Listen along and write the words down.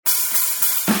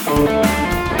Hello,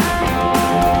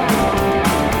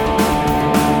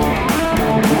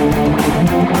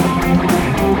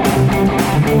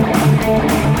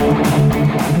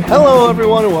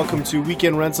 everyone, and welcome to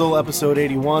Weekend Rental, episode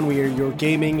 81. We are your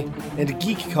gaming and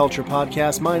geek culture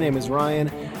podcast. My name is Ryan.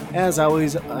 As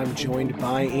always, I'm joined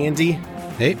by Andy.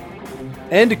 Hey.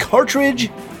 And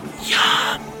Cartridge.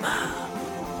 Yum.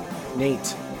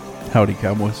 Nate. Howdy,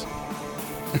 Cowboys.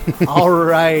 All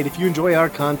right. If you enjoy our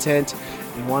content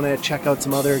and want to check out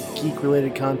some other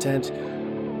geek-related content,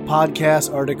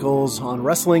 podcasts, articles on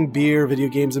wrestling, beer, video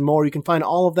games, and more, you can find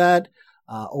all of that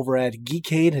over at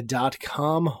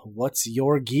geekade.com. What's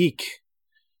your geek?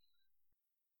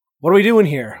 What are we doing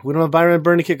here? We don't have Byron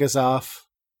Byrne to kick us off.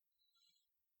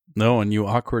 No, and you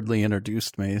awkwardly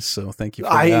introduced me, so thank you for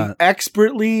that. I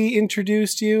expertly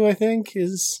introduced you, I think,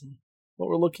 is what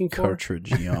we're looking for.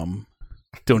 Cartridge yum.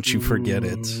 Don't you forget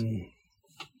it.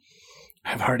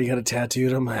 I've already got it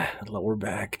tattooed on my lower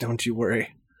back. Don't you worry.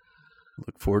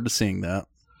 Look forward to seeing that.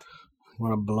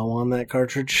 Want to blow on that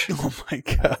cartridge? Oh my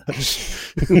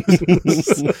gosh.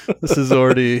 This is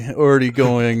already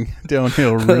going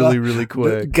downhill really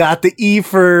quick. Got the E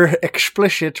for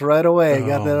explicit right away.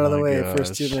 Got that out of the way. Gosh.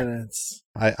 First 2 minutes.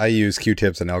 I use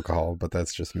Q-tips and alcohol, but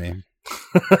that's just me.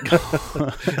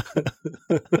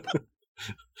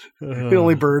 It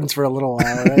only burns for a little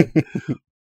while, right?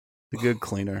 A good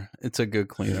cleaner. It's a good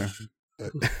cleaner.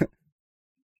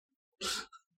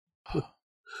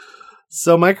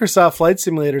 So Microsoft Flight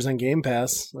Simulator's on Game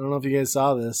Pass. I don't know if you guys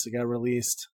saw this. It got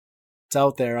released. It's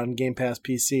out there on Game Pass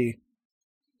PC.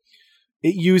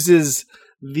 It uses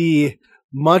the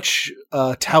much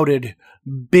touted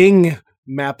Bing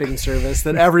mapping service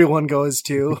that everyone goes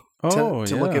to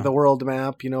look at the world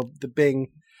map, the Bing.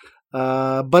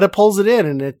 But it pulls it in,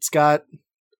 and it's got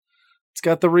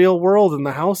the real world and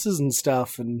the houses and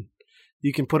stuff, and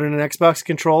you can put in an Xbox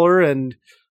controller, and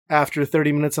after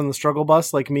 30 minutes on the struggle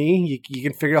bus like me, you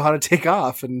can figure out how to take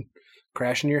off and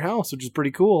crash into your house, which is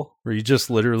pretty cool. Were you just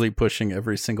literally pushing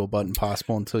every single button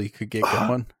possible until you could get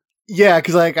going? Yeah,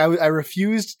 because I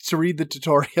refused to read the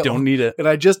tutorial. Don't need it. And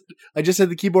I just had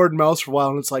the keyboard and mouse for a while,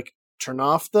 and it's like, turn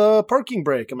off the parking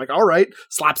brake. I'm like, all right,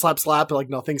 slap, slap, slap. And like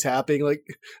nothing's happening. Like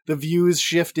the view's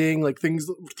shifting, like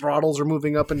throttles are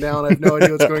moving up and down. I have no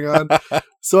idea what's going on.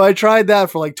 So I tried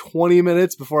that for like 20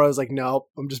 minutes before I was like,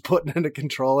 nope, I'm just putting in a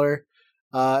controller.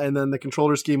 And then the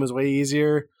controller scheme was way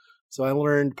easier. So I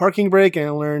learned parking brake and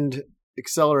I learned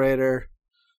accelerator,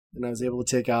 and I was able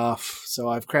to take off. So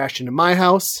I've crashed into my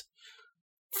house,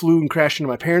 flew and crashed into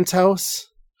my parents' house,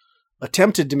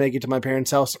 attempted to make it to my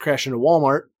parents' house and crash into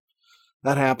Walmart.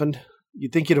 That happened.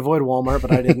 You'd think you'd avoid Walmart,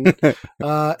 but I didn't.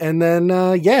 And then,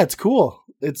 it's cool.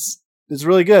 It's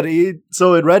really good.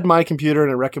 So it read my computer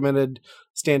and it recommended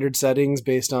standard settings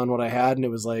based on what I had. And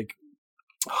it was like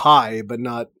high, but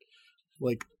not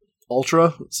like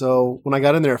ultra. So when I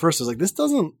got in there at first, I was like, this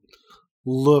doesn't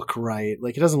look right.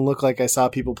 Like, it doesn't look like I saw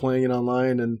people playing it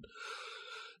online. And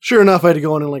sure enough, I had to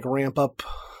go in and like ramp up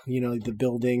the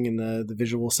building and the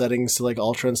visual settings to like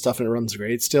ultra and stuff, and it runs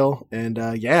great still. And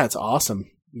it's awesome.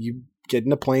 You get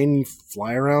in a plane, you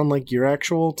fly around like your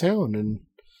actual town, and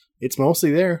it's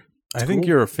mostly there. It's I think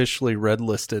you're officially red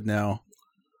listed now.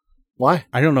 Why?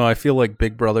 I don't know. I feel like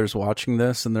Big Brother's watching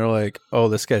this and they're like, oh,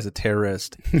 this guy's a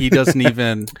terrorist. He doesn't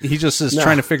even, he just is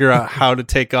trying to figure out how to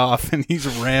take off, and he's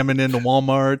ramming into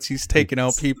Walmarts. He's taking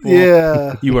out people.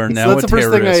 Yeah. You are now a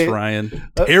terrorist, Ryan.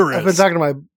 Terrorist. I've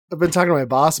been talking to my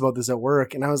boss about this at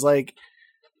work, and I was like,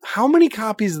 how many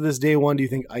copies of this day one do you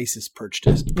think ISIS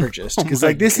purchased? Because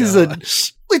this is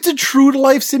it's a true to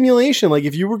life simulation. Like,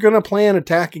 if you were going to plan an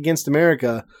attack against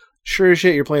America, sure as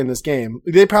shit you're playing this game.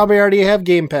 They probably already have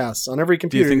Game Pass on every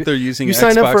computer. Do you think they're using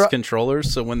Xbox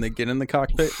controllers, so when they get in the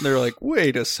cockpit, they're like,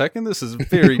 wait a second, this is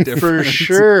very different? For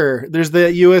sure. There's the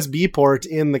USB port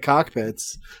in the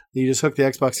cockpits that you just hook the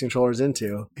Xbox controllers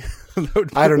into.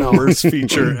 I don't know. Worst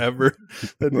feature ever.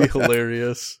 That'd be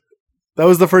hilarious. That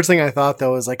was the first thing I thought,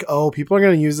 though, was like, oh, people are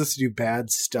going to use this to do bad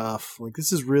stuff. Like,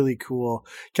 this is really cool.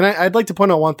 I'd like to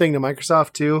point out one thing to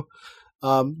Microsoft, too.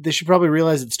 They should probably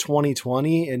realize it's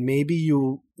 2020, and maybe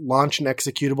you launch an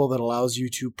executable that allows you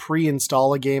to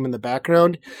pre-install a game in the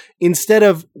background instead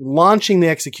of launching the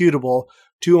executable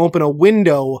to open a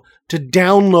window to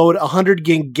download a 100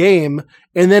 gig game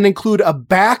and then include a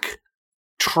back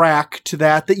track to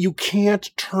that you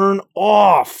can't turn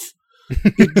off.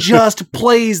 It just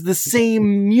plays the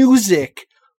same music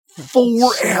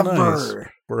forever. So nice.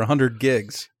 For 100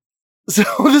 gigs. So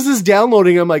this is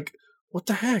downloading. I'm like, what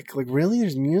the heck? Like, really?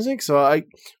 There's music? So I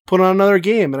put on another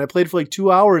game, and I played for like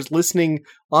 2 hours listening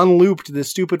on loop to this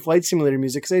stupid Flight Simulator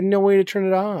music because I had no way to turn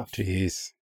it off. Jeez.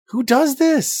 Who does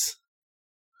this?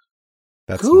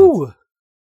 That's Who? nuts.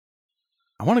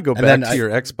 I want to go And back then to your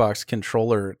Xbox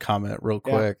controller comment real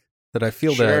Yeah. quick. That I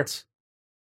feel Sure.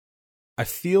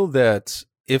 that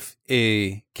if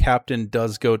a captain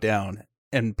does go down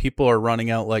and people are running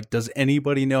out, like, does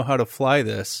anybody know how to fly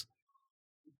this?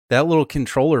 That little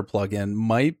controller plugin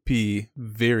might be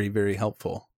very, very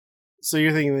helpful. So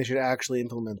you're thinking they should actually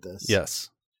implement this? Yes.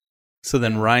 So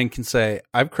then Ryan can say,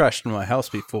 I've crashed in my house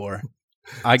before.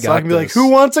 I got So I can be like, this." who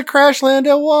wants a crash land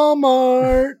at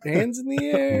Walmart? Hands in the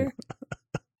air.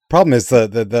 Problem is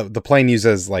the plane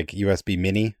uses like USB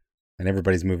Mini, and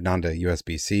everybody's moved on to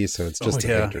USB C, so it's just a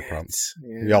yeah. major problem.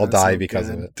 Yeah, We all that's die no because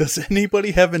good. of it. Does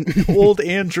anybody have an old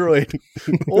Android?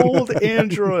 Old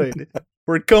Android.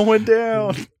 We're going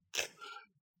down.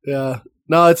 Yeah.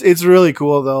 No, it's really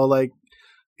cool though. Like,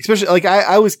 especially like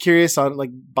I was curious on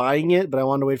like buying it, but I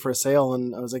wanted to wait for a sale,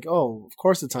 and I was like, oh, of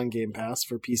course it's on Game Pass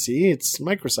for PC. It's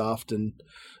Microsoft, and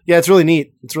yeah, it's really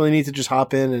neat. It's really neat to just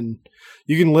hop in, and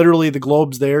you can literally, the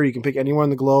globe's there. You can pick anywhere on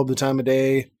the globe, the time of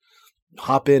day,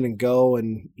 hop in and go,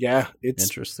 and yeah, it's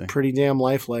Interesting. pretty damn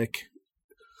lifelike.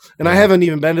 And I haven't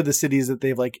even been to the cities that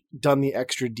they've like done the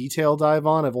extra detail dive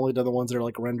on. I've only done the ones that are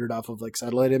like rendered off of like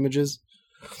satellite images.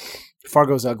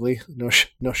 Fargo's ugly.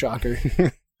 No shocker.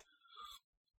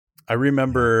 I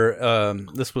remember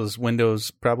this was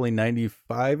Windows probably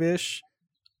 95-ish,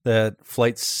 that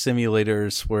flight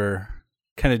simulators were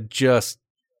kind of just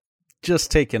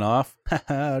taking off.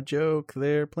 Haha, joke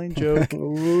there, plain joke.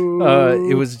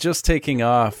 It was just taking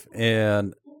off,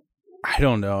 and I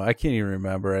don't know. I can't even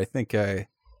remember. I think I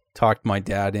talked my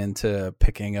dad into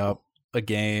picking up a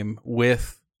game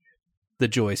with the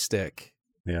joystick.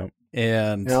 Yeah.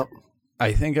 And Yep.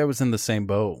 I think I was in the same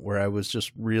boat where I was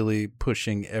just really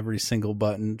pushing every single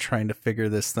button, trying to figure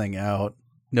this thing out.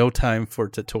 No time for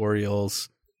tutorials.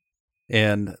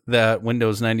 And that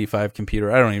Windows 95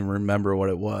 computer, I don't even remember what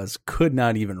it was, could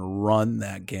not even run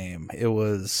that game. It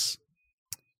was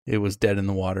dead in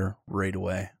the water right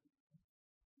away.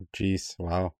 Jeez.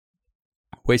 Wow.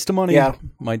 Waste of money. Yeah.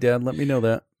 My dad let me know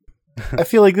that. I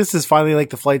feel like this is finally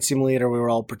like the flight simulator we were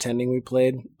all pretending we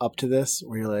played up to this,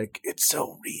 where you're like, it's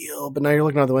so real. But now you're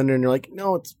looking out the window and you're like,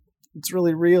 no, it's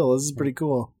really real. This is pretty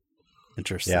cool.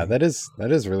 Interesting. Yeah, that is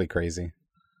really crazy.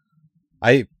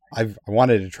 I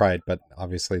wanted to try it, but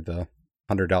obviously the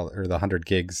 $100 or the 100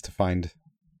 gigs to find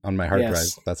on my hard Yes.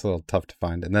 drive, that's a little tough to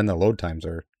find. And then the load times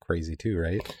are crazy too,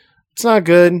 right? It's not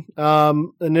good.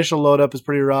 Initial load up is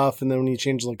pretty rough, and then when you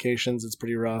change locations, it's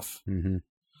pretty rough. Mm-hmm.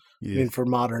 I mean, for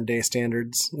modern day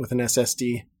standards with an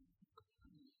SSD.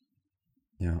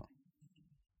 Yeah.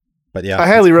 But yeah, I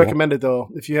highly it's cool. recommend it though.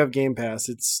 If you have Game Pass,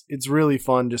 it's really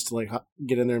fun just to like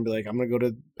get in there and be like, I'm gonna go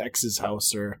to X's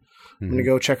house, or I'm gonna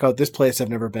go check out this place I've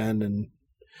never been. And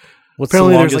What's the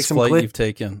apparently there's, longest like, some flight you've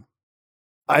taken?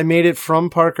 I made it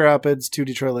from Park Rapids to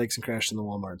Detroit Lakes and crashed in the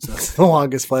Walmart. So that's the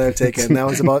longest flight I've taken. That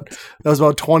was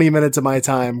about 20 minutes of my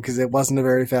time because it wasn't a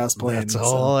very fast plane. That's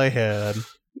all I had.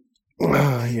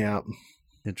 Yeah.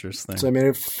 Interesting. So I made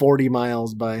it 40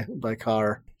 miles by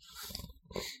car.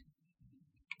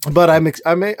 But I'm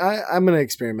gonna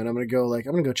experiment. I'm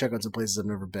gonna go check out some places I've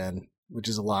never been, which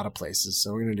is a lot of places.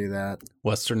 So we're gonna do that.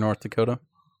 Western North Dakota?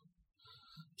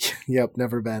 Yep,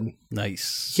 never been.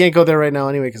 Nice. You can't go there right now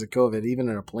anyway because of COVID. Even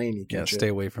in a plane, you Yeah, can't. stay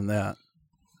away from that.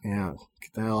 Yeah,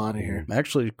 get the hell out of here.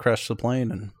 Actually crashed the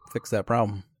plane and fixed that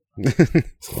problem.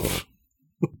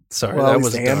 Sorry, Well, that at least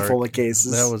was a handful dark. of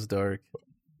cases. That was dark.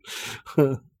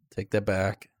 Take that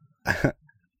back.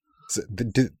 So,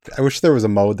 I wish there was a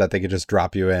mode that they could just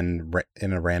drop you in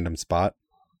a random spot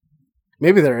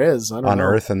Maybe there is. I don't on know.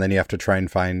 Earth, and then you have to try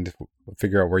and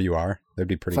figure out where you are. That'd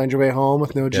be pretty. Find your way home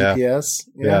with no Yeah. GPS.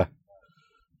 Yeah.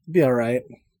 Be all right.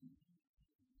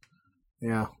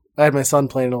 Yeah. I had my son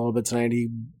playing a little bit tonight. He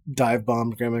dive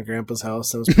bombed Grandma and Grandpa's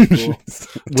house. That was pretty cool.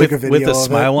 Took a video with a of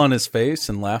smile it. on his face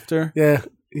and laughter. Yeah.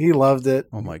 He loved it.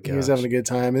 Oh my He was gosh. having a good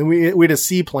time. And we had a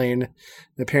seaplane.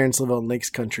 My parents live out in lakes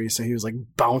country, so he was like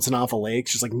bouncing off of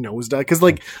lakes, just like nosedive. Because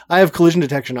like I have collision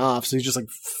detection off, so he's just like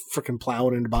freaking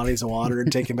plowing into bodies of water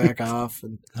and taking back off.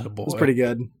 And Atta it boy. was pretty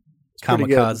good. pretty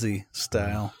good. Kamikaze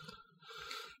style.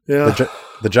 Yeah.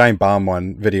 The giant bomb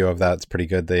one video of that's pretty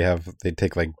good. They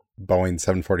take like Boeing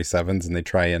 747s and they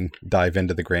try and dive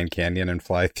into the Grand Canyon and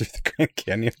fly through the Grand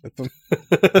Canyon with them.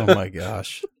 Oh my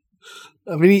gosh.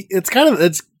 I mean, it's kind of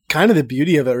the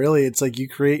beauty of it, really. It's like you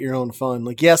create your own fun.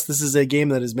 Like, yes, this is a game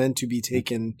that is meant to be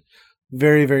taken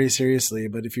very, very seriously,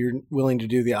 but if you're willing to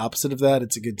do the opposite of that,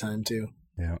 it's a good time too.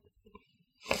 Yeah.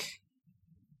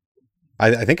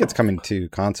 I think it's coming to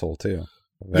console too.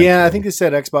 Eventually. Yeah, I think they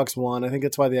said Xbox One. I think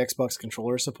that's why the Xbox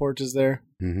controller support is there.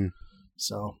 Mm-hmm.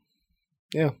 So,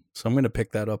 Yeah. So I'm going to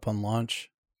pick that up on launch.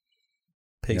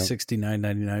 Pay Yep.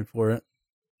 $69.99 for it.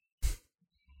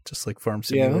 Just like Farm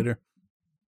Simulator.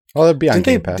 Oh, that'd be on Didn't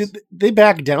Game Pass. they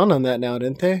back down on that now,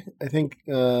 didn't they? I think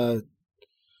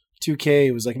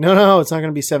 2K was like, no, it's not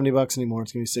going to be $70 anymore.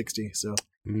 It's going to be 60. So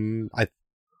I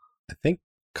think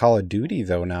Call of Duty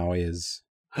though now is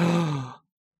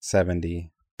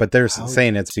 70, but they're How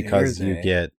saying it's because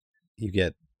dare you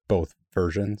get both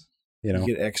versions. You know,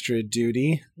 you get extra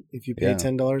duty if you pay Yeah.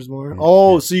 $10 more. Yeah.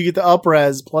 Oh, so you get the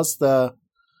upres plus the.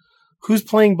 Who's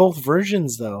playing both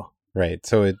versions though? right?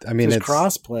 So There's it's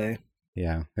crossplay.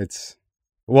 yeah, it's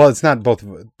not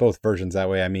both versions that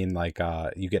way. I mean, like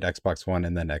you get Xbox One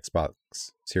and then Xbox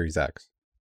Series X,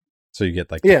 so you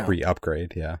get like the Yeah. free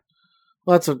upgrade. Yeah,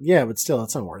 Well, but still,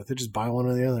 that's not worth it. Just buy one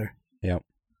or the other. Yep.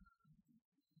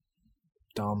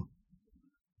 Dumb.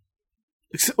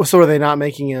 So are they not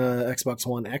making a Xbox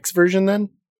One X version then?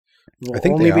 Will I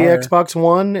think only they be are. Xbox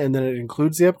One, and then it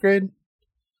includes the upgrade.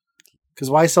 Because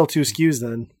why sell two SKUs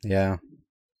then?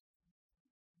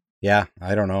 yeah.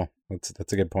 I don't know.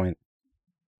 That's a good point.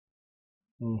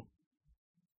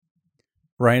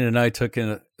 Ryan and I took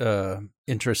an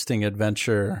interesting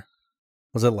adventure.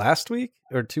 Was it last week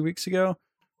or 2 weeks ago?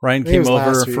 Ryan I think it came was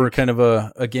over last for week. kind of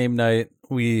a game night.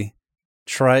 We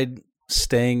tried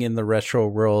staying in the retro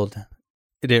world.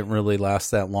 It didn't really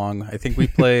last that long. I think we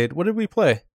played. What did we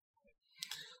play?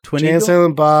 Twin Jay and Eagle?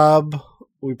 Silent Bob.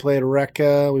 We played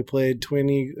Rekka. We played Twin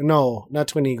Eagle. No, not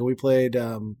Twin Eagle. We played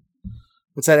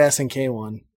what's that SNK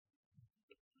one?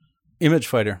 Image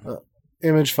Fighter.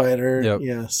 Image Fighter. Yep.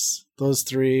 Yes, those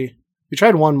three. We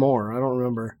tried one more. I don't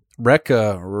remember.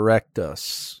 Rekka wrecked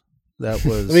us. That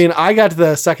was. I mean, I got to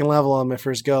the second level on my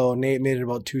first go. Nate made it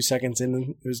about 2 seconds in. And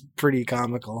it was pretty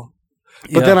comical.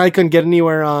 But then I couldn't get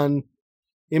anywhere on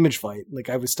Image Fight. Like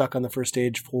I was stuck on the first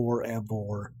stage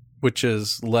forever. which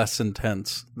is less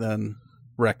intense than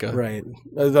Rekka. Right.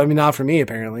 I mean, not for me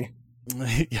apparently.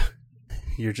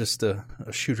 You're just a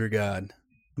shooter god.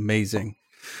 Amazing.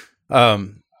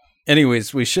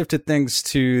 Anyways, we shifted things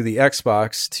to the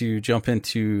Xbox to jump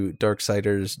into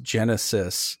Darksiders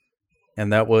Genesis.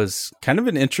 And that was kind of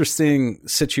an interesting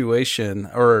situation,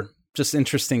 or just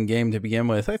interesting game to begin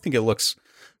with. I think it looks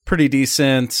pretty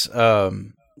decent.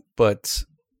 But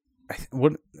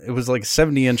it was like a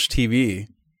 70-inch TV,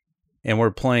 and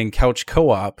we're playing couch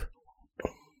co-op.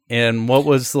 And what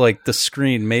was like the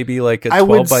screen? Maybe like a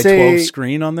 12 by 12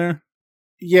 screen on there?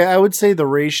 Yeah, I would say the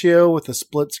ratio with a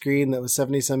split screen that was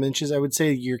 70-some inches, I would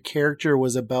say your character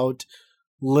was about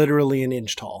literally an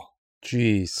inch tall.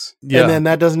 Jeez. Yeah. And then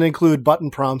that doesn't include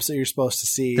button prompts that you're supposed to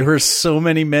see. There were so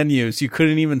many menus. You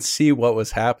couldn't even see what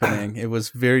was happening. It was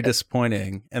very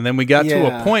disappointing. And then we got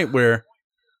to a point where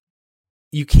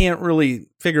you can't really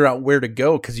figure out where to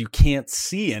go because you can't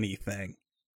see anything.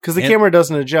 Because the camera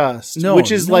doesn't adjust. No,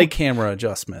 which is like camera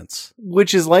adjustments.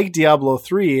 Which is like Diablo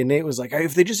 3. And Nate was like,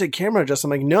 if they just had camera adjust,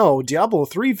 I'm like, no, Diablo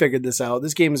 3 figured this out.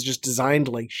 This game is just designed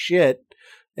like shit,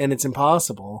 and it's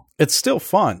impossible. It's still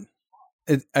fun.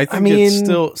 I think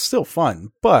it's still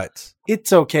fun, but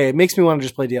it's okay. It makes me want to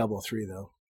just play Diablo 3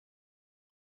 though.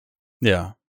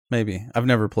 Yeah, maybe. I've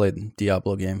never played a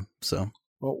Diablo game, so.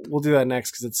 Well, we'll do that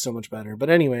next because it's so much better. But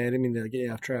anyway, I didn't mean to get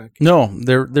you off track. No,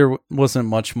 there wasn't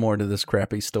much more to this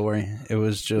crappy story. It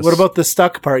was just. What about the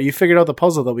stuck part? You figured out the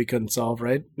puzzle that we couldn't solve,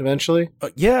 right? Eventually?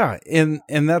 Yeah, and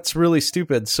that's really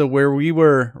stupid. So where we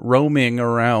were roaming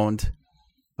around,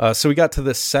 so we got to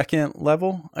the second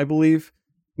level, I believe.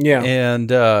 Yeah.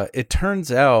 And it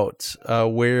turns out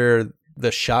where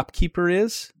the shopkeeper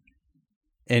is,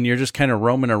 and you're just kind of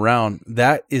roaming around,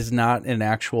 that is not an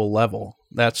actual level.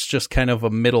 That's just kind of a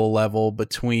middle level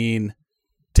between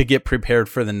to get prepared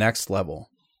for the next level.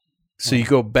 So you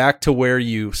go back to where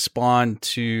you spawn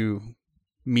to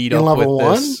meet up level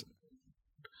with this. 1?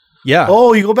 Yeah.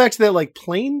 Oh, you go back to that like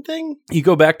plane thing? You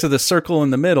go back to the circle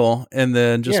in the middle and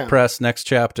then just press next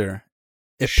chapter.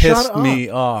 It pissed me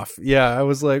off. Yeah, I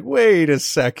was like, wait a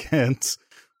second.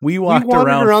 We walked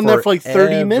around there for like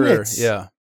 30 minutes. Yeah.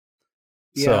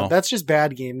 Yeah, that's just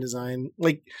bad game design.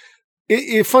 Like,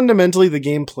 it fundamentally, the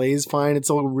game plays fine. It's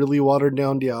a really watered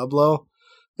down Diablo,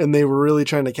 and they were really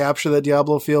trying to capture that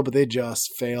Diablo feel, but they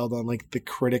just failed on like the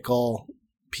critical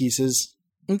pieces.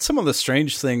 And some of the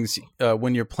strange things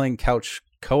when you're playing couch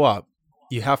co-op,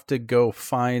 you have to go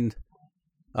find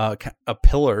a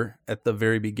pillar at the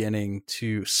very beginning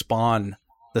to spawn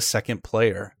the second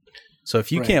player. So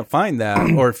if you can't find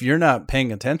that, or if you're not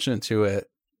paying attention to it,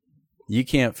 you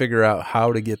can't figure out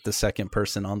how to get the second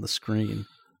person on the screen.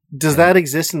 Does that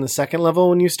exist in the second level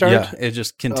when you start? Yeah, it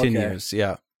just continues. Okay.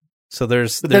 Yeah. So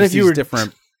there's different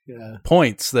different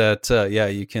points that,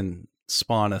 you can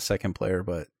spawn a second player,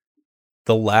 but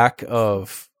the lack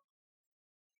of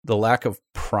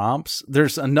prompts,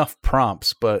 there's enough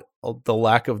prompts, but the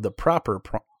lack of the proper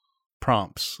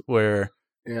prompts where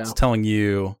it's telling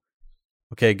you,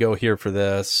 okay, go here for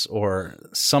this, or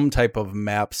some type of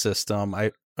map system.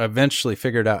 I eventually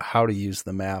figured out how to use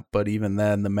the map, but even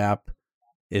then the map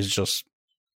is just,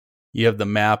 you have the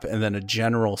map and then a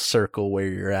general circle where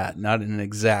you're at, not an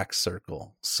exact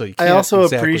circle. So you can't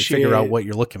figure out what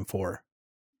you're looking for.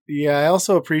 Yeah, I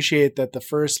also appreciate that the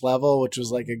first level, which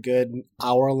was like a good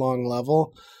hour-long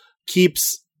level,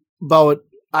 keeps about,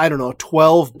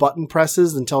 12 button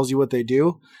presses and tells you what they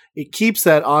do. It keeps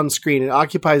that on screen. It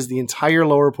occupies the entire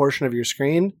lower portion of your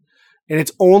screen. And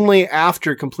it's only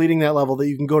after completing that level that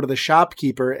you can go to the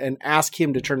shopkeeper and ask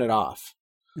him to turn it off.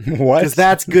 What? Because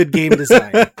that's good game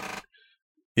design.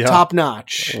 Yeah. Top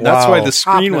notch. Wow. That's why the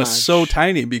screen was Top-notch. so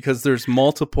tiny, because there's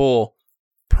multiple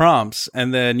prompts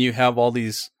and then you have all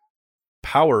these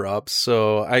power-ups.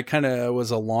 So I kind of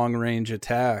was a long-range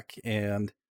attack,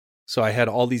 and so I had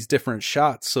all these different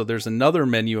shots. So there's another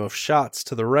menu of shots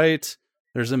to the right.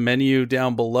 There's a menu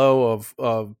down below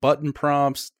of button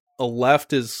prompts. A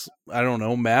left is,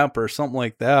 map or something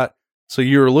like that. So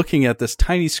you're looking at this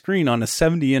tiny screen on a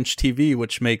 70-inch TV,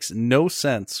 which makes no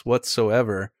sense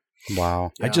whatsoever.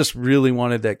 Wow. I just really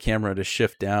wanted that camera to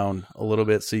shift down a little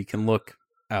bit so you can look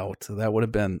out. That would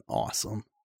have been awesome.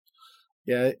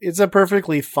 Yeah, it's a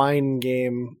perfectly fine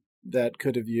game that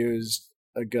could have used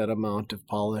a good amount of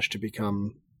polish to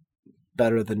become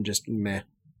better than just meh.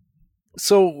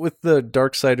 So with the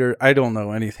Darksider, I don't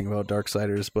know anything about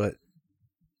Darksiders, but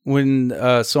when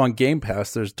on Game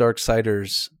Pass, there's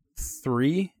Darksiders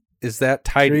 3. Is that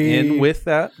tied in with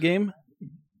that game?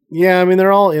 Yeah, I mean,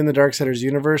 they're all in the Darksiders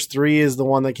universe. 3 is the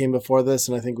one that came before this,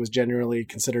 and I think was generally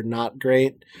considered not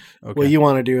great. Okay. What you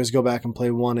want to do is go back and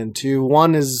play 1 and 2.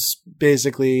 1 is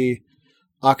basically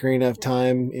Ocarina of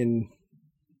Time in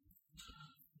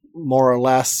more or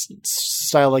less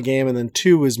style of game, and then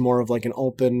 2 is more of like an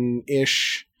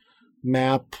open-ish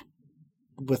map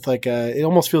with like it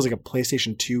almost feels like a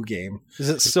PlayStation 2 game. Is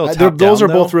it still top those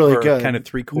down, are both really good. Kind of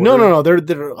 3/4? No. They're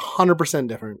 100%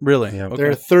 different. Really? Yeah. Okay.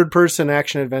 They're third-person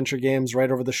action adventure games,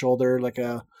 right over the shoulder, like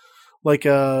a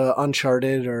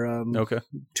Uncharted or Okay.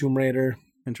 Tomb Raider.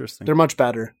 Interesting. They're much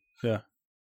better. Yeah.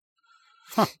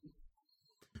 Huh.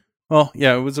 Well,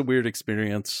 yeah, it was a weird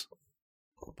experience,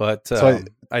 but So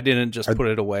I didn't just put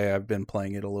it away. I've been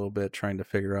playing it a little bit, trying to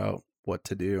figure out what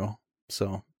to do.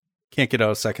 So can't get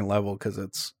out of second level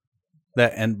because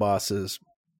that end boss is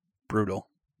brutal.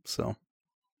 So,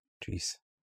 Jeez.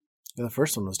 Yeah, the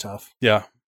first one was tough. yeah,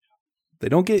 they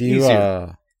don't get Do you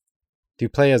easier. do you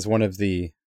play as one of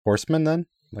the horsemen then?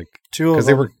 Like, 2 of because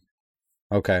them. they were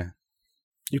okay.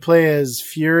 You play as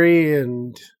Fury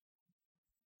and...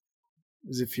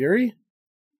 Is it Fury?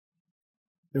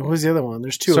 What was the other one?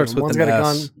 There's 2 Starts of them. with One's an got a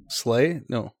S. gun. Slay?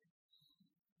 No.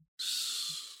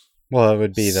 Well, it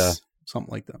would be the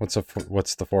Something like that.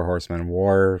 what's the 4 horsemen?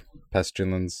 War,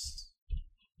 pestilence.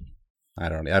 I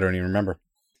don't even remember.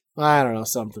 I don't know,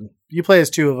 something. You play as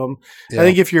 2 of them. Yeah. I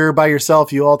think if you're by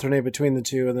yourself, you alternate between the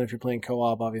 2, and then if you're playing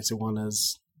co-op, obviously one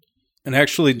is... And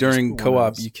actually, during one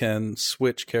co-op, is. you can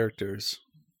switch characters.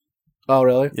 Oh,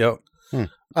 really? Yep.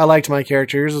 I liked my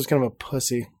character. Yours was kind of a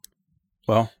pussy.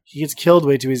 Well, He gets killed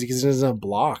way too easy because he doesn't have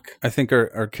block. I think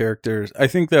our characters, I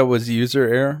think that was user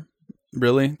error,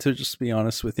 really, to just be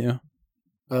honest with you.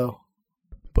 Oh.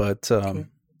 But, Okay.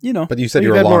 But you said You've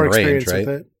you were had long more range, experience right?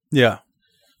 with it. yeah.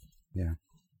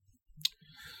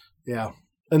 Yeah.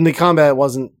 And the combat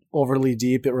wasn't overly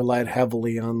deep. It relied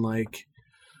heavily on, like,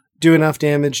 do enough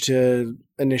damage to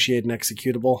initiate an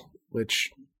executable,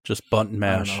 which... Just button I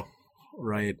don't mash. know.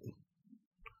 Right.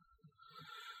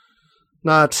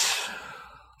 Not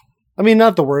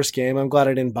the worst game. I'm glad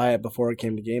I didn't buy it before it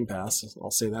came to Game Pass.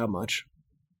 I'll say that much.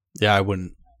 Yeah, I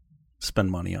wouldn't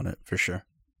spend money on it for sure.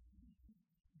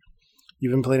 You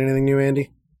been playing anything new,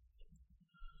 Andy?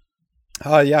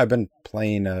 Yeah, I've been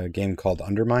playing a game called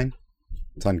Undermine.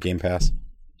 It's on Game Pass.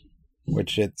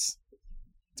 Which it's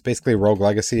basically Rogue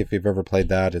Legacy. If you've ever played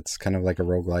that, it's kind of like a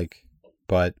roguelike,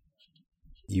 but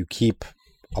you keep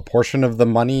a portion of the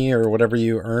money or whatever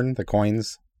you earn, the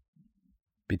coins,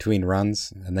 between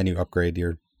runs, and then you upgrade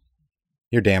your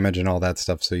damage and all that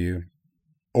stuff, so you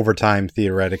over time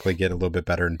theoretically get a little bit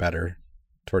better and better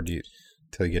till you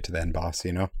get to the end boss,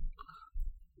 you know?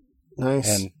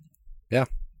 Nice. And yeah,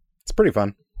 it's pretty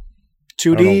fun.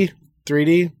 2D,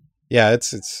 3D. Yeah,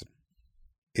 it's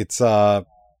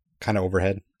kind of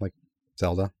overhead, like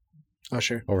Zelda. Oh,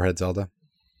 sure. Overhead Zelda.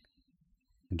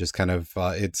 And just kind of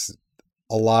it's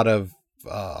a lot of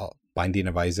Binding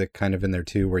of Isaac kind of in there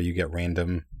too, where you get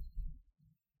random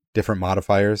different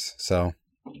modifiers. So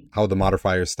how the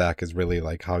modifiers stack is really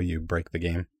like how you break the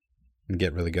game and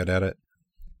get really good at it.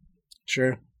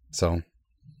 Sure. So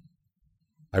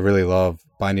I really love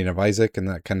Binding of Isaac, and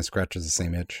that kind of scratches the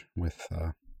same itch with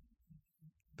the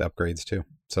upgrades too.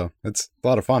 So it's a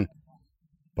lot of fun,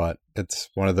 but it's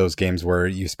one of those games where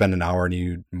you spend an hour and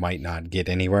you might not get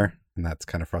anywhere, and that's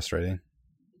kind of frustrating.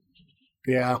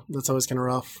 Yeah, that's always kind of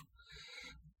rough.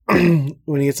 When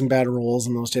you get some bad rolls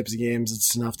in those types of games,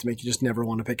 it's enough to make you just never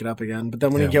want to pick it up again. But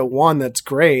then when you get one that's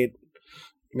great,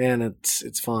 man,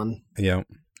 it's fun. Yeah.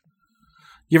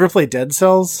 You ever play Dead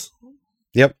Cells?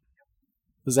 Yep.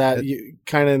 Was that you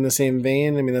kind of in the same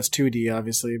vein? I mean, that's 2D,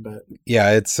 obviously, but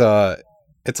yeah, it's a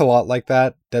lot like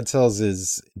that. Dead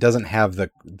Cells doesn't have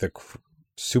the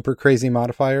super crazy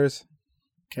modifiers.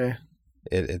 Okay.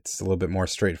 It's a little bit more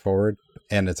straightforward,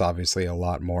 and it's obviously a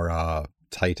lot more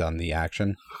tight on the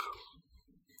action.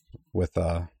 With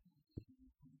I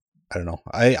don't know.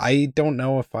 I don't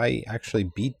know if I actually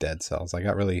beat Dead Cells. I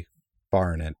got really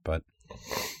far in it, but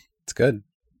it's good.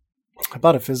 I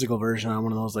bought a physical version on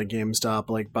one of those like GameStop,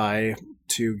 like buy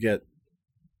 2 get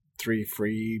 3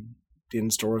 free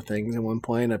in-store things at one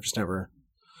point. I've just never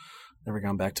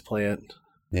gone back to play it.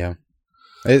 Yeah.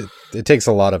 It takes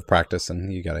a lot of practice,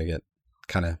 and you gotta get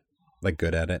kind of like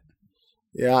good at it.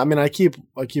 Yeah, I mean, I keep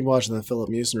watching the Philip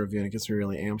Mewson review, and it gets me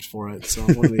really amped for it. So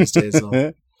one of these days I'll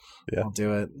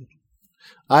do it.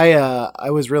 I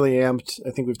was really amped.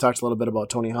 I think we've talked a little bit about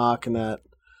Tony Hawk and that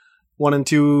 1 and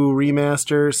 2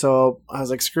 remaster. So I was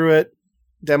like, screw it.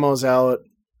 Demo's out.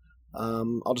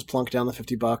 I'll just plunk down the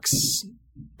 $50,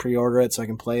 pre-order it so I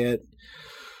can play it.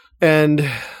 And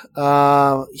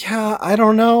yeah, I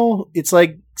don't know. It's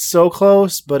like so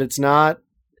close, but it's not.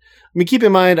 I mean, keep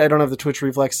in mind, I don't have the twitch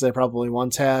reflexes I probably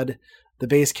once had. The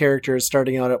base character is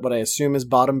starting out at what I assume is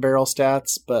bottom barrel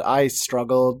stats, but I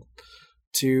struggled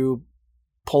to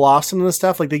pull off some of the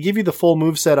stuff. Like, they give you the full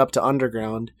moveset up to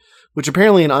Underground, which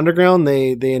apparently in Underground,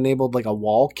 they enabled like a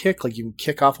wall kick. Like, you can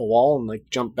kick off a wall and like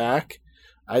jump back.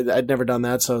 I'd never done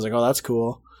that, so I was like, oh, that's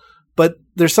cool. But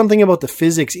there's something about the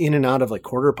physics in and out of like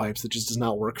quarter pipes that just does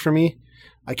not work for me.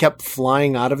 I kept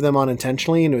flying out of them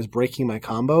unintentionally, and it was breaking my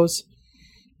combos.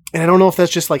 And I don't know if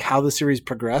that's just like how the series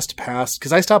progressed past,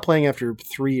 because I stopped playing after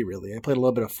 3, really. I played a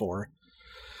little bit of 4.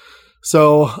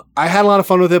 So I had a lot of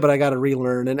fun with it, but I got to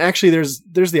relearn. And actually there's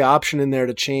the option in there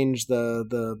to change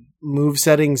the move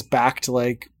settings back to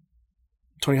like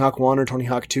Tony Hawk 1 or Tony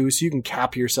Hawk 2. So you can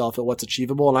cap yourself at what's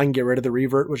achievable, and I can get rid of the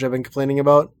revert, which I've been complaining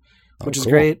about, which is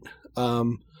great.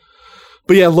 But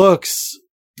yeah, looks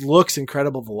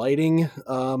incredible. The lighting,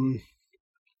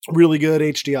 really good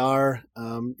HDR.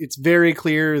 It's very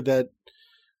clear that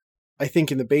I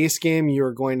think in the base game,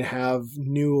 you're going to have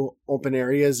new open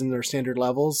areas in their standard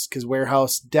levels, because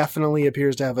Warehouse definitely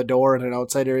appears to have a door and an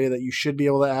outside area that you should be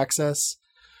able to access.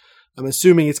 I'm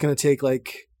assuming it's going to take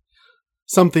like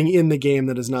something in the game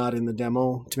that is not in the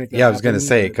demo to make that happen. I was going to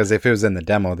say, because if it was in the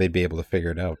demo, they'd be able to figure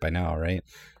it out by now, right?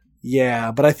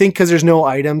 Yeah, but I think because there's no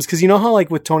items, because you know how like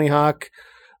with Tony Hawk,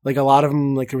 like a lot of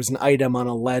them, like there was an item on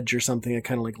a ledge or something that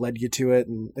kind of like led you to it.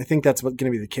 And I think that's going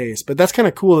to be the case, but that's kind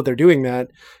of cool that they're doing that,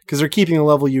 because they're keeping the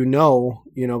level,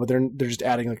 but they're just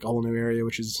adding like a whole new area,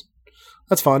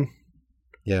 that's fun.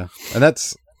 Yeah. And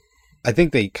I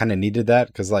think they kind of needed that,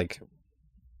 because like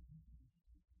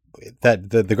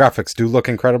that the graphics do look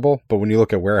incredible, but when you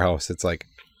look at Warehouse, it's like,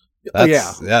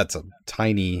 that's a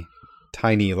tiny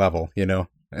level,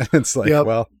 it's like,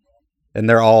 well, and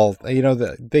they're all,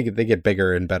 they get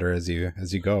bigger and better as you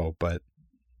go, but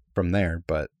from there,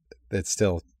 but it's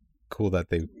still cool that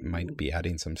they might be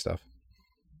adding some stuff.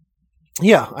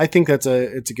 Yeah, I think it's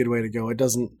a good way to go. It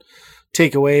doesn't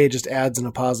take away, it just adds in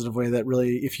a positive way that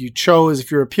really, if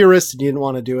you're a purist and you didn't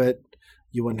want to do it,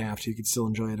 you wouldn't have to. You could still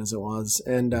enjoy it as it was.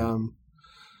 And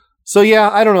so yeah,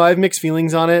 I don't know. I have mixed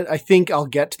feelings on it. I think I'll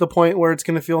get to the point where it's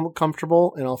going to feel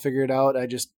comfortable and I'll figure it out.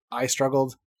 I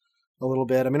struggled a little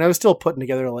bit. I mean, I was still putting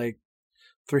together like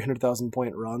 300,000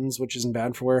 point runs, which isn't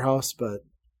bad for Warehouse, but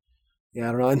yeah,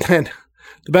 I don't know. And then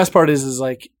the best part is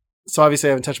like, so obviously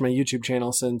I haven't touched my YouTube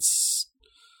channel since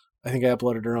I think I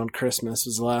uploaded around Christmas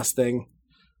was the last thing.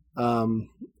 So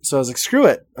I was like, screw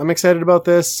it. I'm excited about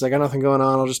this. I got nothing going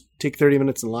on. I'll just take 30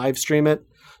 minutes and live stream it.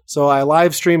 So I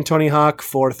live streamed Tony Hawk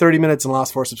for 30 minutes and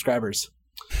lost 4 subscribers.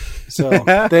 So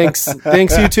thanks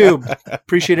YouTube.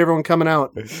 Appreciate everyone coming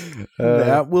out.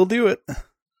 That will do it.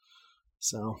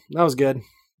 So that was good.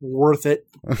 Worth it.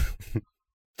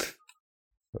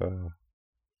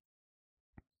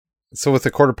 So with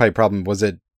the quarter pipe problem,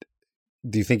 do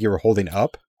you think you were holding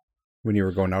up when you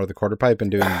were going out of the quarter pipe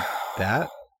and doing that?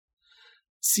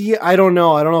 See, I don't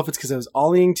know. I don't know if it's because I was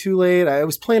ollieing too late. I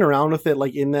was playing around with it,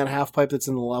 like in that half pipe that's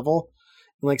in the level.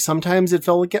 And like sometimes it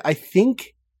felt like it.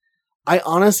 I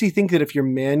honestly think that if you're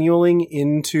manualing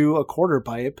into a quarter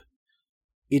pipe,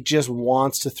 it just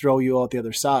wants to throw you out the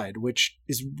other side, which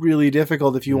is really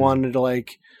difficult if you wanted to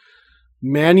like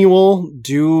manual,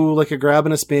 do like a grab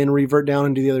and a spin, revert down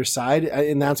and do the other side.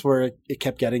 And that's where it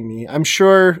kept getting me. I'm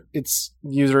sure it's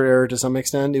user error to some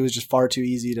extent. It was just far too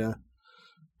easy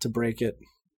to break it.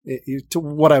 To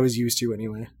what I was used to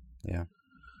anyway. Yeah.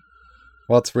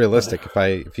 Well, it's realistic.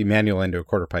 If you manual into a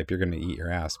quarter pipe, you're going to eat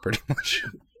your ass pretty much.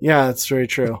 Yeah, that's very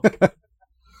true.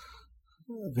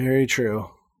 Very true.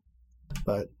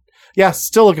 But yeah,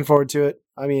 still looking forward to it.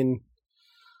 I mean,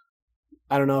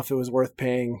 I don't know if it was worth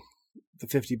paying the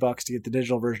 $50 to get the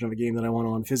digital version of a game that I want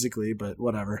to own physically, but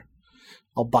whatever.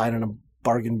 I'll buy it in a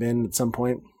bargain bin at some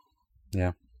point.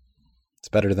 Yeah. It's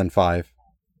better than 5.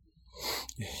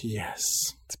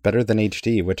 Yes. It's better than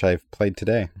HD, which I've played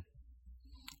today.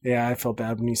 Yeah, I felt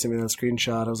bad when you sent me that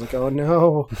screenshot. I was like, oh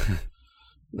no.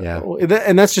 Yeah. No.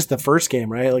 And that's just the first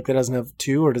game, right? Like that doesn't have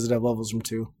 2, or does it have levels from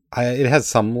 2? It has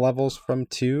some levels from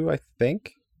 2, I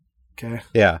think. Okay.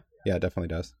 Yeah, it definitely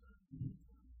does.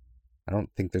 I don't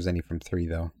think there's any from 3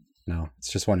 though. No,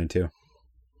 it's just 1 and 2.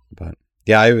 But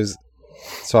yeah,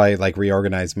 I like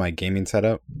reorganized my gaming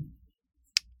setup,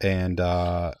 and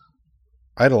I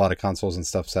had a lot of consoles and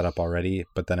stuff set up already,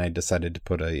 but then I decided to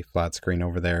put a flat screen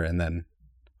over there and then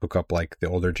hook up like the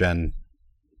older gen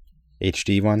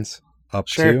HD ones up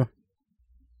too.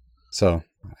 So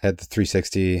I had the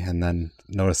 360 and then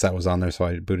noticed that was on there, so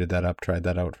I booted that up, tried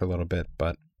that out for a little bit.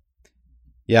 But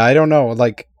yeah, I don't know.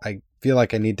 Like I feel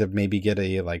like I need to maybe get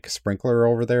a like sprinkler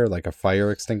over there, like a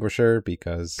fire extinguisher,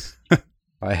 because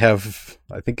I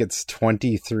think it's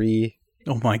 23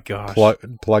 Oh my gosh.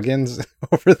 plugins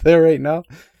over there right now,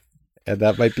 and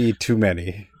that might be too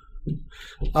many.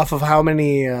 Off of how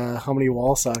many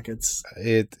wall sockets?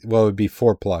 It would be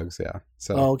 4 plugs, yeah.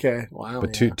 So okay, wow.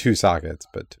 But two sockets,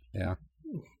 but yeah.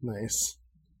 Nice.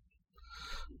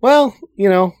 Well,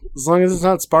 as long as it's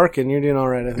not sparking, you're doing all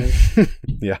right, I think.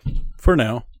 Yeah. For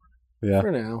now. Yeah.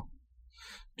 For now.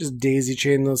 Just daisy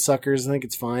chain those suckers. I think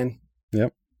it's fine.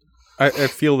 Yep. I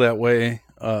feel that way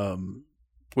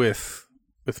with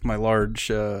my large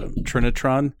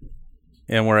Trinitron,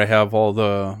 and where I have all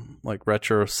the like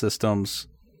retro systems.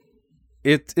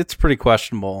 It's pretty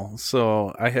questionable.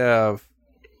 So I have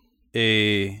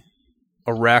a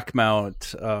rack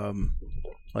mount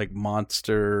like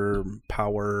monster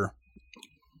power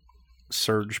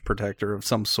surge protector of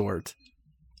some sort,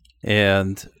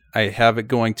 and I have it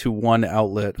going to one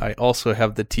outlet. I also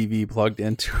have the TV plugged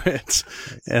into it,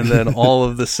 and then all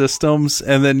of the systems.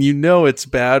 And then it's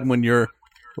bad when you're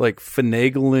like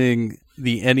finagling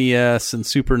the NES and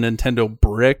Super Nintendo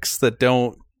bricks that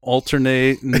don't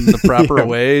alternate in the proper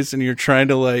ways, and you're trying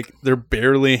to they're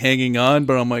barely hanging on,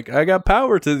 but I'm like, I got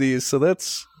power to these, so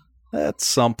that's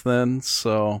something.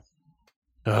 So,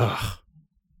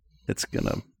 it's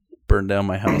gonna burn down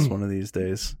my house one of these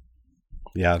days.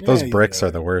 Yeah, those bricks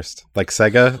are the worst. Like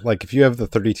Sega, like if you have the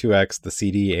 32X, the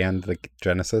CD, and the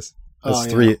Genesis,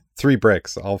 that's three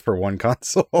bricks, all for one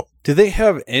console. Do they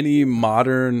have any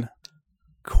modern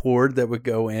cord that would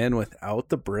go in without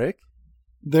the brick?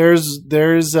 There's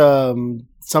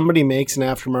somebody makes an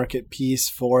aftermarket piece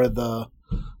for the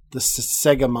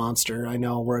Sega Monster. I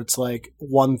know, where it's like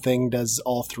one thing does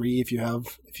all 3 if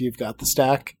you've got the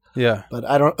stack. Yeah,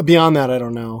 but beyond that I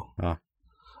don't know.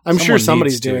 I'm sure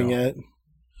somebody's doing it.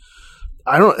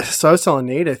 So I was telling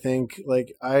Nate, I think,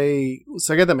 I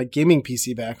got my gaming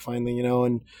PC back finally, and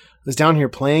I was down here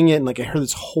playing it, and I heard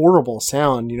this horrible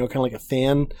sound, kind of like a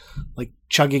fan,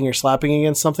 chugging or slapping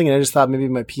against something. And I just thought maybe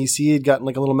my PC had gotten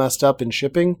a little messed up in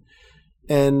shipping.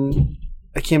 And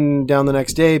I came down the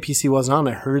next day, PC wasn't on.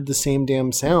 I heard the same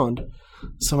damn sound.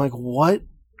 So I'm like, what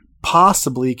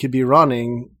possibly could be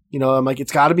running? I'm like,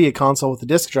 it's got to be a console with a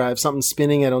disk drive. Something's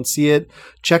spinning. I don't see it.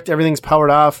 Checked, everything's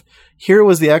powered off. Here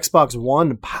was the Xbox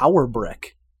One power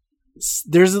brick.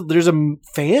 There's a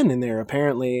fan in there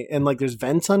apparently, and there's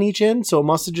vents on each end. So it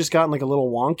must have just gotten a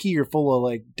little wonky or full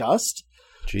of dust.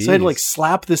 Jeez. So I had to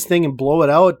slap this thing and blow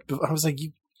it out. I was like,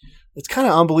 it's kind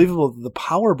of unbelievable that the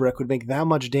power brick would make that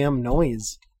much damn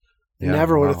noise. Yeah,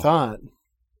 never would have thought.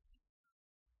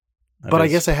 But I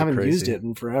guess I haven't used it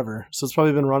in forever. So it's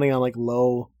probably been running on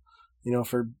low,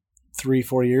 for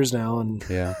 3-4 years now, and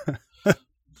yeah,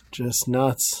 just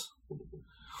nuts.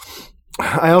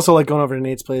 I also like going over to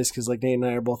Nate's place because Nate and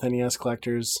I are both NES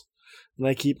collectors, and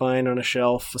I keep mine on a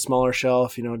shelf, a smaller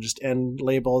shelf, just end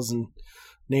labels, and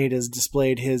Nate has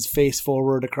displayed his face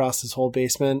forward across his whole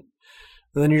basement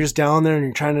And then you're just down there and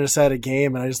you're trying to decide a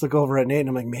game, and I just look over at Nate and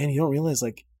I'm like, man, you don't realize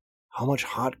like how much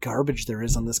hot garbage there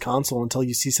is on this console until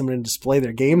you see someone display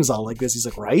their games all like this. He's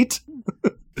like, right?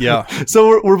 Yeah.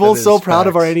 So we're both so proud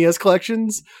of our facts. NES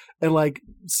collections, and like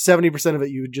 70% of it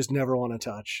you would just never want to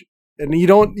touch. And you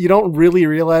don't really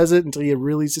realize it until you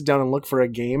really sit down and look for a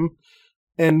game.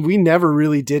 And we never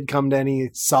really did come to any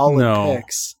solid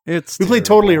picks. We played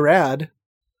Totally Rad.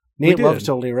 Nate loved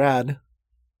Totally Rad.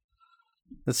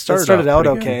 It started out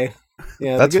pretty okay.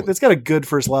 Yeah, That's- it's got a good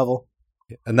first level.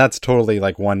 And that's totally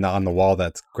like one on the wall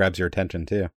that grabs your attention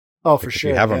too. Oh, Like, for if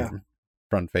sure. you have yeah. them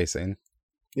front facing.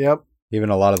 Yep. Even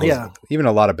a lot of those, Yeah. even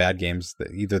a lot of bad games,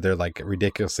 that either they're like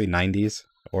ridiculously 90s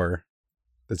or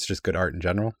it's just good art in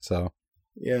general. So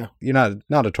Yeah. you're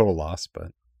not a total loss,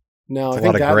 but No, it's I a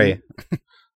think lot of gray.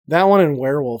 that one and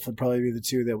Werewolf would probably be the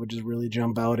two that would just really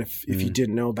jump out if you Mhm.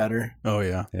 didn't know better. Oh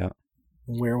yeah.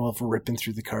 Werewolf ripping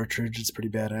through the cartridge, it's pretty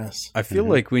badass. I feel Mhm.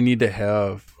 like we need to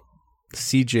have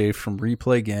CJ from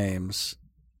Replay Games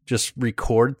just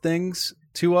record things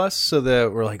to us so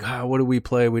that we're like, what do we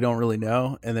play? We don't really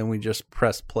know. And then we just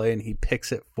press play and he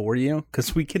picks it for you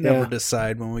because we can never Yeah.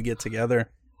 decide when we get together.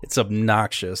 It's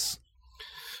obnoxious.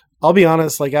 I'll be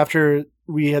honest, like after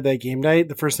we had that game night,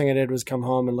 the first thing I did was come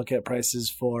home and look at prices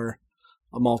for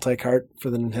a multi-cart for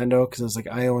the Nintendo because I was like,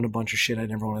 I own a bunch of shit I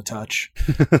never want to touch.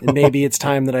 And maybe it's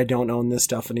time that I don't own this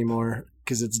stuff anymore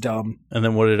because it's dumb And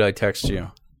then what did I text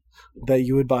you? that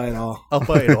you would buy it all. I'll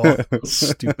buy it all.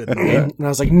 Stupid. And I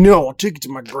was like, no, I'll take it to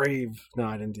my grave. No,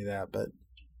 I didn't do that, but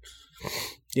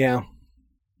yeah.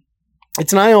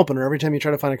 It's an eye-opener every time you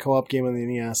try to find a co-op game on the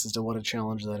NES as to what a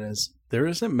challenge that is. There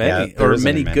isn't many, Yeah, there or isn't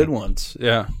many many. good ones.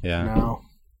 Yeah. Yeah. No.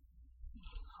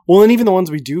 Well, and even the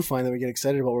ones we do find that we get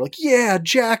excited about, we're like, yeah,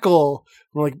 Jackal.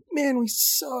 We're like, man, we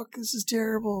suck. This is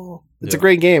terrible. It's a Yeah.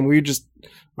 great game. We just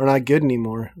are not good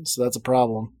anymore. So that's a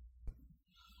problem.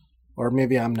 Or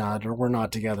maybe I'm not, or we're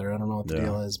not together. I don't know what the Yeah.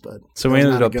 deal is, but So that we was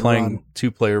ended not a up good playing run.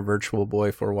 2-player Virtual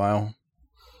Boy for a while.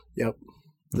 Yep.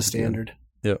 The That's good. standard.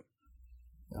 Yep.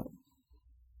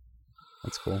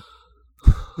 That's cool.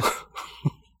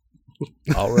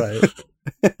 All right.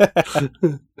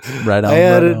 Right on. I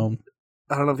added- Right on.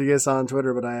 I don't know if you guys saw on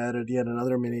Twitter, but I added yet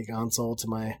another mini console to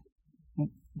my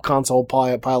console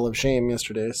pile of shame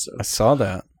yesterday. So I saw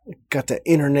that. got the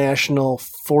international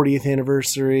 40th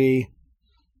anniversary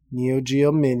Neo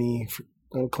Geo Mini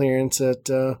on clearance at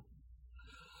the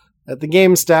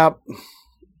GameStop.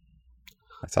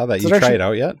 I saw that. So You it try actually- it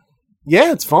out yet?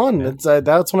 Yeah, it's fun. Yeah. It's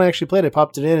that's when I actually played. I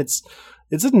popped it in. It's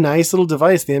a nice little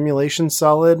device. The emulation's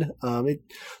solid. The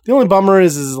only bummer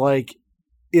is like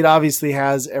it obviously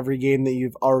has every game that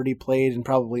you've already played and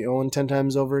probably owned 10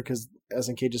 times over because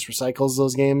SNK just recycles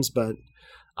those games. But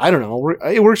I don't know.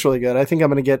 It works really good. I think I'm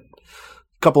going to get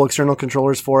a couple external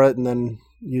controllers for it and then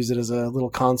use it as a little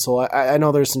console. I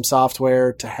know there's some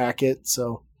software to hack it.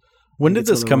 So When I did think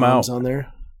this some of come the out? ROMs on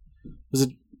there? Was it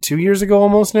 2 years ago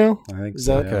almost now? I think Is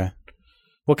so. that- Yeah. Okay.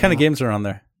 What kind of Yeah. games are on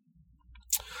there?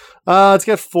 It's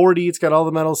got 40. It's got all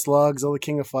the Metal Slugs, all the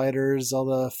King of Fighters, all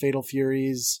the Fatal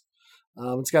Furies.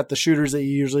 It's got the shooters that you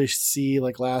usually see,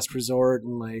 like Last Resort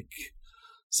and like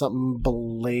something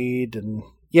Blade, and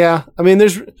yeah, I mean,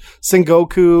 there's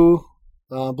Sengoku,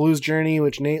 Blues Journey,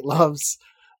 which Nate loves.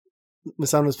 My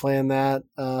son was playing that.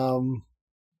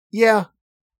 Yeah,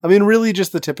 I mean, really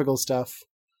just the typical stuff.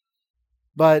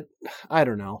 But I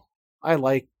don't know. I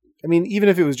mean, even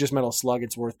if it was just Metal Slug,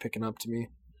 it's worth picking up to me.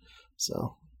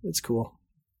 So it's cool.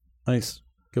 Nice.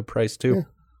 Good price, too. Yeah.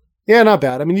 Yeah, not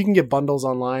bad. I mean, you can get bundles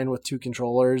online with 2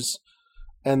 controllers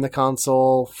and the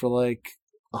console for like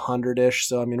 100-ish.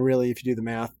 So, I mean, really, if you do the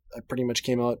math, I pretty much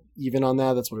came out even on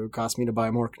that. That's what it would cost me to buy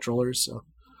more controllers. So,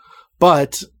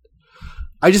 but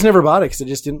I just never bought it because it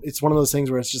just didn't. It's one of those things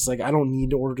where it's just like, I don't need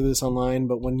to order this online,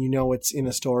 but when you know it's in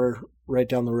a store right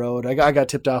down the road, I got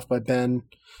tipped off by Ben,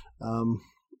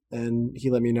 and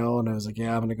he let me know, and I was like,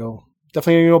 yeah, I'm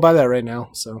definitely gonna go buy that right now.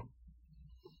 So.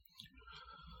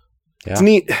 Yeah. It's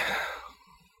neat.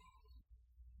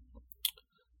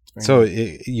 It's So very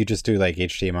neat. you just do like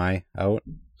HDMI out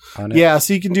on it? Yeah,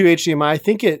 so you can do HDMI. I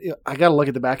think I got to look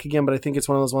at the back again, but I think it's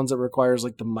one of those ones that requires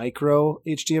like the micro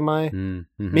HDMI. Mm-hmm.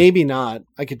 Maybe not.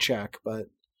 I could check, but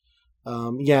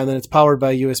yeah, and then it's powered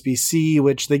by USB-C,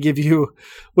 which they give you,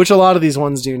 which a lot of these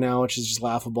ones do now, which is just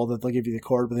laughable that they'll give you the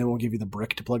cord, but they won't give you the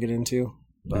brick to plug it into.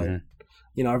 But Mhm.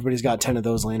 you know, everybody's got 10 of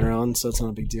those laying around, so it's not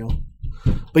a big deal.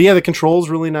 But yeah, the control's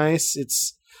really nice.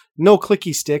 It's no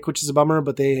clicky stick, which is a bummer,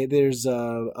 but there's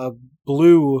a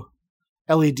blue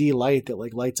LED light that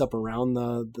like lights up around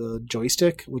the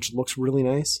joystick, which looks really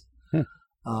nice.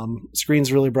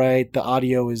 Screen's really bright. The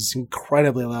audio is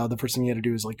incredibly loud. The first thing you had to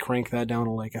do is like crank that down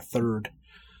to like a third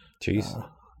Jeez.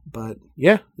 But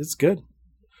yeah, it's good.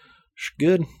 It's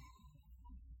good.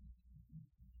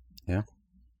 Yeah.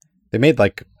 They made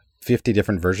like 50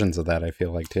 different versions of that, I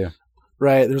feel like, too.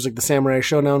 Right. There's like the Samurai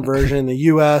Showdown version, the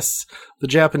US, the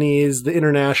Japanese, the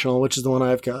international, which is the one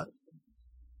I've got.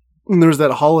 And there's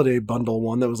that holiday bundle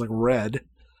one that was like red.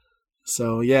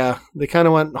 So yeah, they kind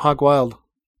of went hog wild.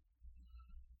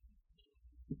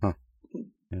 Huh.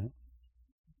 Yeah.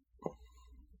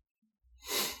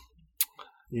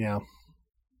 Yeah.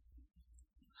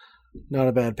 Not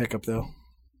a bad pickup though.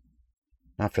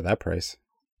 Not for that price.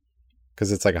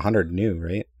 Because it's like 100 new,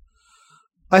 right?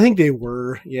 I think they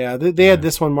were. Yeah. They had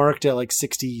this one marked at like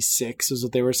 66 is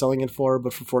what they were selling it for,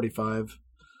 but for 45.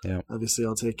 Yeah. Obviously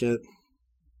I'll take it.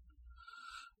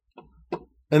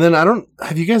 And then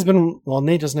have you guys been, well,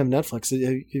 Nate doesn't have Netflix.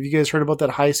 Have you guys heard about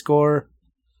that High Score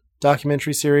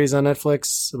documentary series on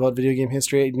Netflix about video game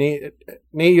history? Nate,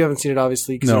 you haven't seen it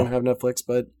obviously because you don't have Netflix,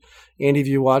 but Andy, have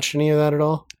you watched any of that at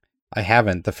all? I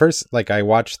haven't. The first, I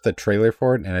watched the trailer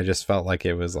for it and I just felt like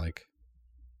it was like,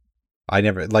 I've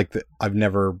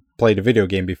never played a video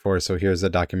game before, so here's a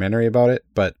documentary about it.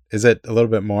 But is it a little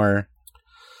bit more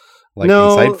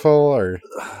insightful or?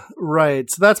 Right.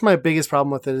 So that's my biggest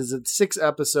problem with it is it's 6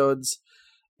 episodes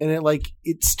and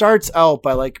it starts out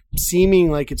by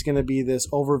seeming like it's going to be this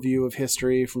overview of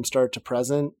history from start to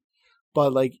present,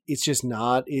 but it's just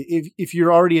not. If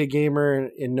you're already a gamer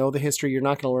and know the history, you're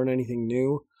not going to learn anything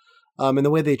new. And the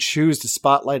way they choose to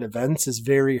spotlight events is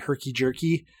very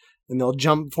herky-jerky, and they'll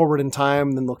jump forward in time,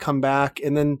 and then they'll come back,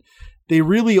 and then they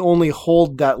really only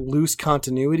hold that loose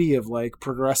continuity of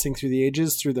progressing through the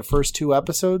ages through the first 2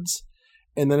 episodes,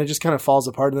 and then it just kind of falls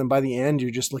apart. And then by the end, you're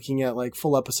just looking at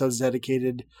full episodes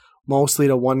dedicated mostly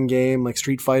to one game, like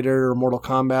Street Fighter or Mortal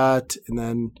Kombat, and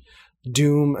then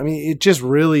Doom. I mean, it just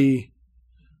really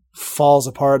falls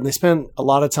apart, and they spent a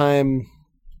lot of time.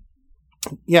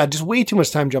 Yeah, just way too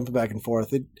much time jumping back and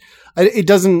forth.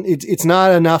 It's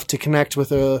not enough to connect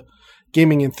with a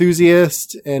gaming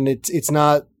enthusiast, and it's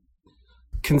not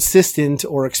consistent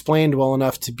or explained well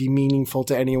enough to be meaningful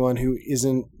to anyone who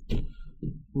isn't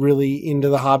really into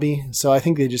the hobby. So I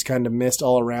think they just kind of missed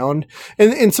all around.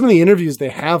 And some of the interviews they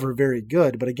have are very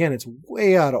good, but again, it's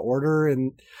way out of order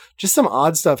and just some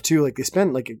odd stuff too. They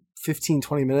spent 15,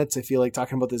 20 minutes, I feel like,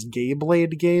 talking about this Gay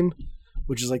Blade game,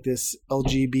 which is this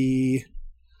LGBTQ.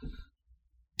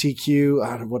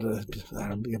 I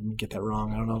don't get that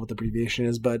wrong. I don't know what the abbreviation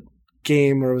is, but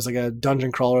game where it was a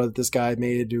dungeon crawler that this guy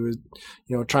made who was,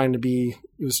 trying to be.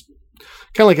 It was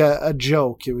kind of like a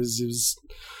joke. It was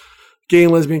gay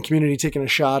and lesbian community taking a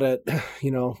shot at a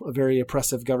very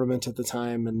oppressive government at the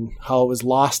time and how it was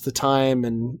lost to time,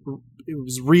 and it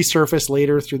was resurfaced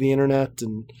later through the internet,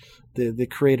 and the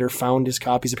creator found his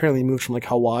copies. Apparently he moved from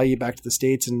Hawaii back to the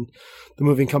States, and the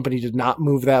moving company did not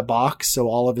move that box. So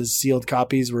all of his sealed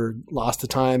copies were lost to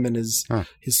time and his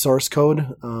source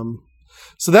code.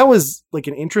 So that was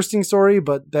an interesting story,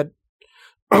 but that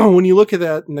when you look at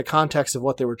that in the context of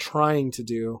what they were trying to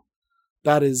do,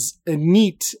 that is a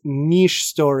neat niche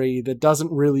story that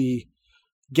doesn't really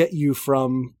get you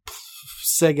from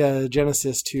Sega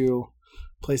Genesis to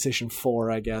PlayStation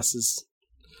 4, I guess.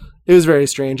 It was very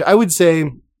strange. I would say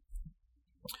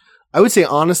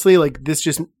honestly, this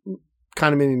just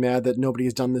kind of made me mad that nobody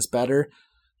has done this better.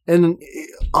 And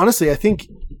honestly, I think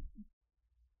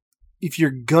if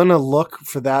you're gonna look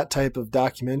for that type of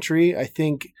documentary, I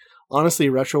think honestly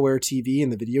RetroWare TV in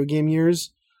the video game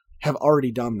years have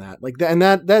already done that.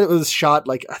 That was shot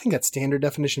I think that's standard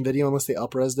definition video unless they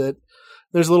up-resed it.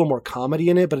 There's a little more comedy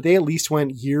in it, but they at least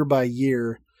went year by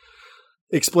year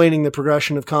explaining the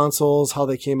progression of consoles, how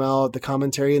they came out, the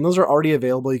commentary, and those are already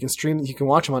available. You can stream, you can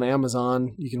watch them on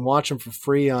Amazon, you can watch them for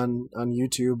free on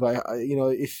YouTube.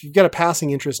 If you've got a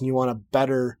passing interest and you want a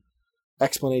better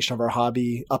explanation of our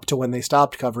hobby up to when they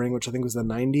stopped covering, which I think was the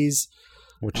 90s,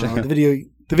 the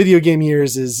video game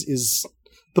years is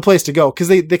the place to go, because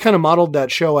they kind of modeled that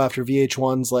show after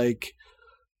VH1's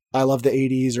I Love the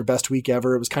 80s or Best Week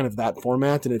Ever. It was kind of that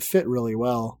format, and it fit really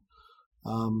well.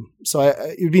 So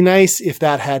it would be nice if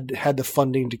that had the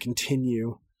funding to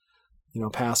continue,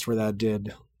 past where that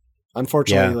did.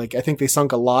 Unfortunately, I think they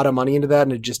sunk a lot of money into that,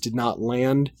 and it just did not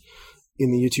land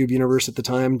in the YouTube universe at the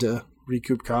time to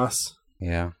recoup costs.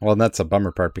 Yeah. Well, and that's a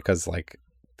bummer part, because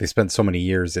they spent so many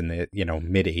years in the,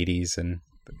 mid 80s and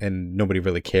nobody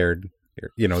really cared,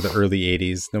 the early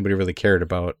 80s. Nobody really cared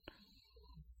about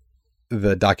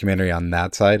the documentary on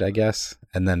that side, I guess.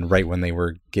 And then right when they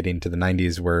were getting to the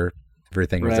 90s where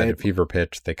everything was at a fever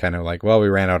pitch, they kind of we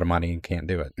ran out of money and can't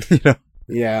do it,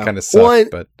 Yeah. Kind of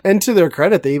sucked, but... And to their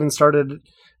credit, they even started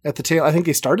at the tail. I think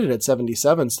they started at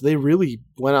 77, so they really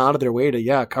went out of their way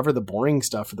to cover the boring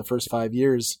stuff for the first 5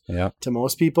 years. Yeah. To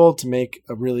most people, to make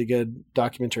a really good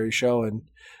documentary show. And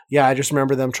I just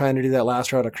remember them trying to do that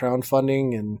last round of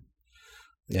crowdfunding, and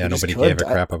nobody gave a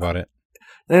crap about it.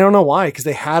 And I don't know why, because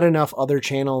they had enough other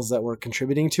channels that were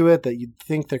contributing to it that you'd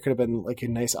think there could have been like a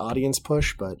nice audience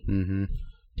push. But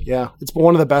it's been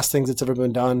one of the best things that's ever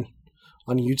been done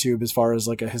on YouTube as far as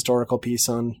like a historical piece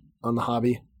on the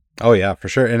hobby. Oh yeah, for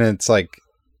sure. And it's like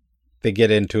they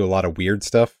get into a lot of weird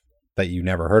stuff that you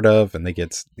never heard of, and they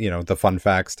get, the fun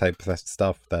facts type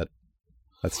stuff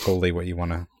that's totally what you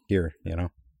want to hear,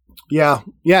 Yeah.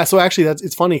 So actually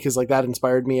it's funny because like that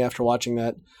inspired me after watching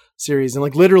that series, and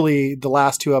like literally the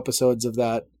last 2 episodes of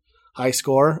that High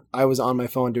Score, I was on my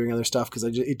phone doing other stuff because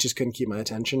it just couldn't keep my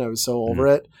attention. I was so over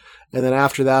it. And then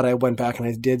after that, I went back and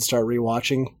I did start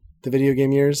rewatching the video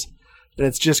game years. And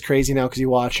it's just crazy now because you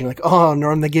watch and you're like, oh,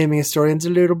 Norm the gaming historian's a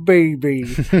little baby.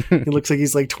 He looks like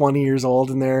he's like 20 years old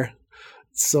in there.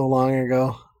 It's so long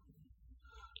ago.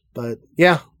 But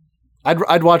yeah,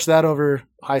 I'd watch that over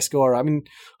High Score. I mean,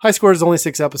 High Score is only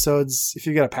 6 episodes. If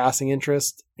you've got a passing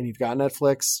interest and you've got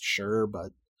Netflix, sure,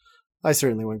 but I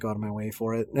certainly wouldn't go out of my way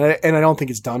for it. And I don't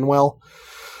think it's done well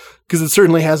because it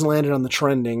certainly hasn't landed on the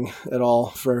trending at all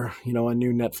for, a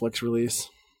new Netflix release.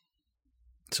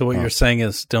 So what you're saying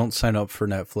is don't sign up for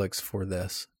Netflix for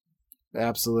this.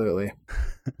 Absolutely.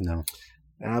 No.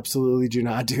 Absolutely do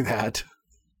not do that.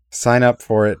 Sign up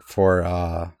for it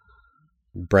for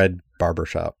Bread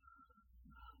Barbershop.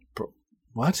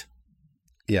 What?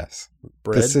 Yes.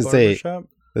 Bread Barbershop?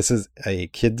 This is a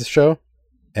kids show,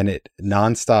 and it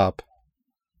nonstop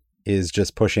is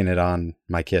just pushing it on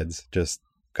my kids. Just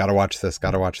gotta watch this,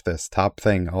 top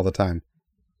thing all the time.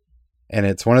 And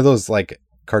it's one of those like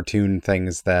cartoon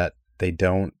things that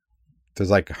there's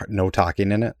like no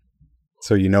talking in it.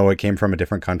 So it came from a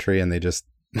different country and they just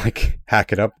like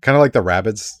hack it up. Kind of like the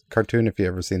Rabbids cartoon, if you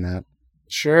ever seen that.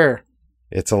 Sure.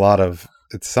 It's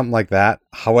something like that.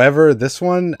 However, this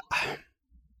one,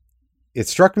 it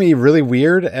struck me really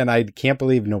weird and I can't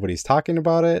believe nobody's talking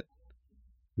about it.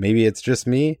 Maybe it's just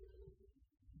me.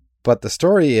 But the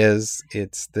story is,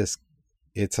 it's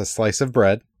a slice of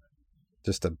bread.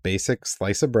 Just a basic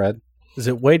slice of bread. Is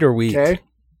it white or wheat? Okay.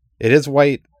 It is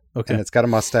white. Okay. And it's got a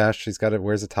mustache.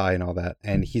 Wears a tie and all that.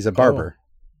 And he's a barber.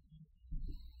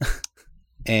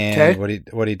 And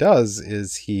what he does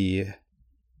is he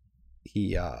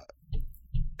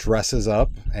dresses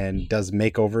up and does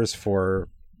makeovers for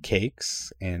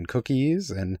cakes and cookies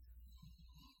and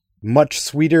much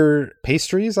sweeter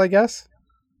pastries, I guess.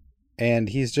 And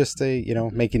he's just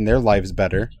making their lives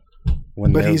better.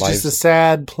 But he's just a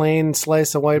sad, plain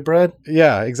slice of white bread?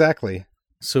 Yeah, exactly.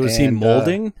 So is he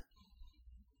molding?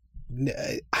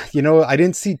 I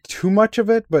didn't see too much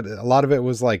of it, but a lot of it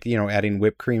was like, adding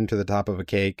whipped cream to the top of a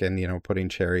cake and, putting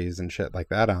cherries and shit like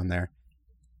that on there.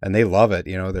 And they love it.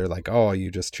 They're like, oh,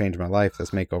 you just changed my life. This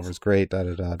makeover's great. Da,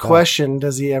 da, da, da. Question,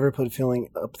 does he ever put filling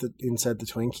up inside the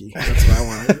Twinkie? That's what I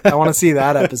want. I want to see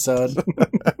that episode.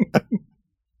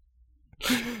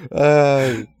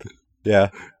 Yeah.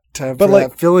 Time for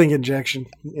that filling injection.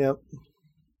 Yep.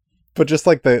 But just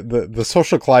like the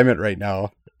social climate right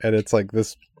now, and it's like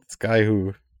this guy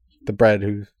the bread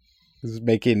who's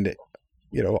making,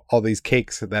 all these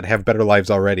cakes that have better lives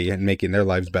already and making their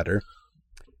lives better.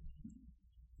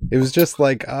 It was just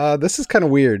like, this is kind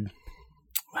of weird.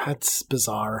 That's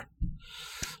bizarre.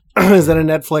 Is that a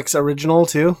Netflix original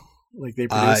too? Like they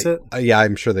produce it? Yeah,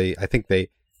 I'm sure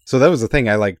so that was the thing.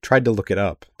 I tried to look it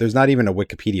up. There's not even a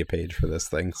Wikipedia page for this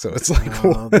thing. So it's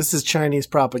like, this is Chinese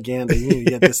propaganda. You need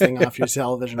to get this thing off your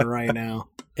television right now.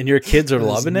 And your kids are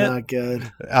loving it? Not good.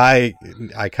 I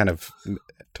kind of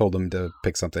told them to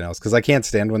pick something else because I can't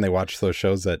stand when they watch those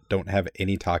shows that don't have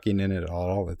any talking in it at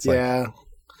all. It's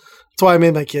that's why I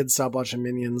made my kids stop watching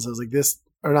Minions. I was like, this,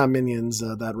 or not Minions,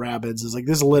 that Rabbids. I was like,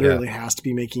 this literally has to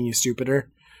be making you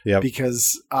stupider. Yeah.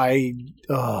 Because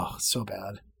so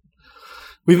bad.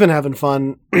 We've been having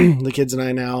fun, the kids and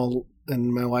I now,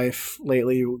 and my wife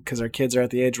lately, because our kids are at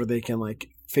the age where they can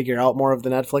figure out more of the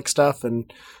Netflix stuff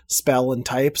and spell and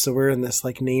type. So we're in this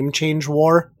name change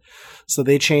war. So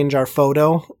they change our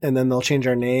photo and then they'll change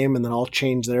our name and then I'll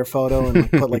change their photo and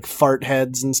put fart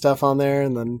heads and stuff on there.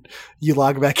 And then you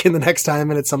log back in the next time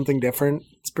and it's something different.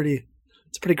 It's a pretty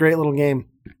great little game.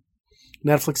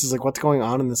 Netflix is like, what's going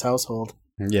on in this household?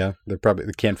 Yeah. They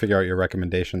can't figure out your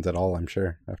recommendations at all, I'm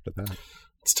sure, after that.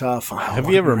 It's tough. Have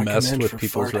you ever messed with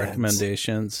people's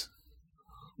recommendations?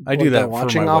 I do that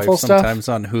watching for my awful wife stuff? sometimes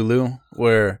on Hulu,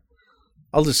 where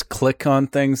I'll just click on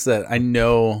things that I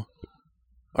know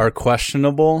are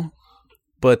questionable,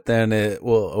 but then it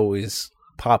will always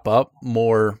pop up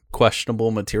more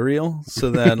questionable material. So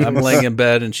then I'm laying in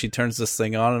bed and she turns this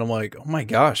thing on and I'm like, oh my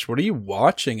gosh, what are you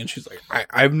watching? And she's like,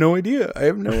 I have no idea. I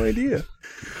have no idea.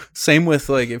 Same with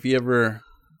like if you ever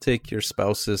take your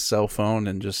spouse's cell phone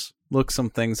and just look some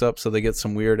things up so they get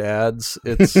some weird ads.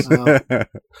 It's My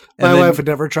wife would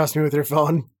never trust me with her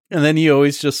phone. And then you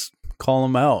always just call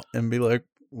them out and be like,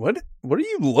 what are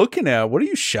you looking at? What are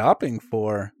you shopping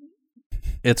for?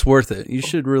 It's worth it. You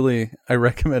should really, I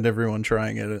recommend everyone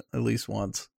trying it at least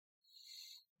once.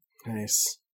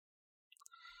 Nice.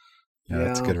 Yeah,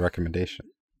 that's a good recommendation.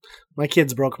 My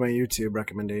kids broke my YouTube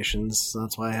recommendations, so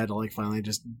that's why I had to like finally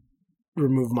just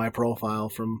remove my profile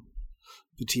from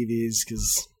the TVs,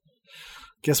 because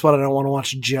guess what? I don't want to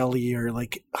watch Jelly or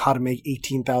like how to make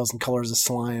 18,000 colors of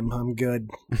slime. I'm good.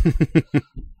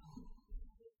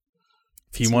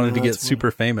 If you wanted to get super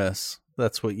famous,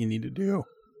 that's what you need to do.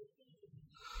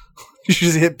 You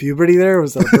just hit puberty there? Or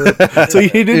was that a burp? So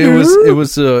you did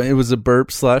it was a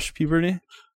burp / puberty.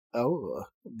 Oh.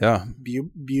 Yeah.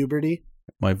 Puberty?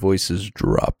 My voice is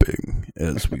dropping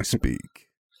as we speak.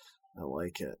 I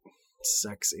like it. It's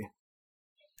sexy.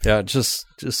 Yeah, just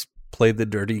play the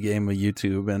dirty game of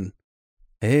YouTube and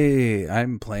hey,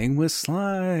 I'm playing with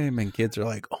slime, and kids are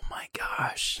like, oh my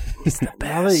gosh, he's the best.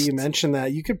 Now that you mention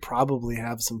that, you could probably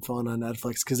have some fun on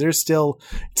Netflix, because there's still,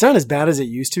 it's not as bad as it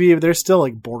used to be, but there's still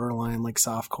like borderline like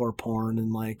softcore porn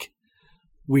and like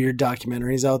weird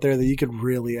documentaries out there that you could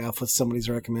really F with somebody's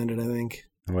recommended, I think.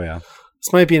 Oh yeah.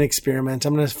 This might be an experiment.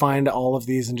 I'm going to find all of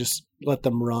these and just let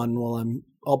them run while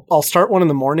I'll start one in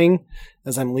the morning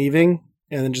as I'm leaving,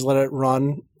 and then just let it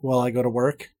run while I go to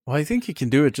work. Well, I think you can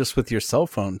do it just with your cell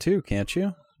phone too, can't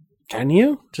you? Can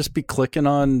you? Just be clicking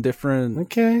on different...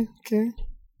 Okay.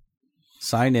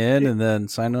 Sign in and then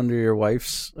sign under your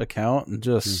wife's account and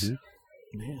just...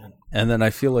 Mm-hmm. Man. And then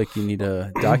I feel like you need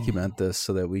to document this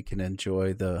so that we can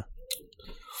enjoy the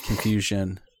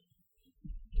confusion.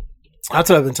 That's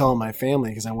what I've been telling my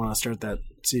family, because I want to start that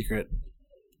secret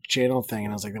channel thing.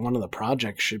 And I was like, one of the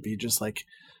projects should be just like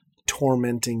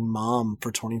tormenting mom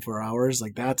for 24 hours.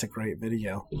 Like, that's a great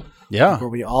video. Yeah. Like, where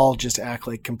we all just act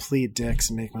like complete dicks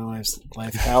and make my wife's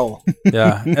life hell.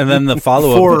 Yeah. And then the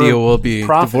follow-up video will be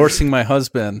divorcing my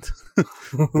husband.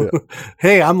 Yeah.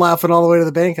 Hey, I'm laughing all the way to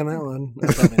the bank on that one.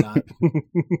 Probably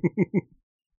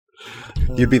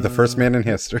not. You'd be the first man in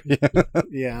history.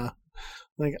 Yeah.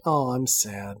 Like, oh, I'm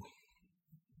sad.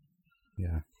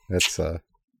 Yeah. That's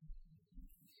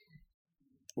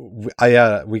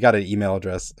we got an email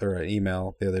address or an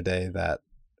email the other day that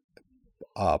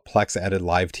Plex added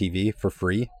live TV for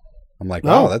free. I'm like,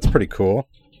 wow, that's pretty cool.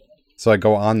 So I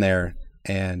go on there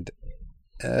and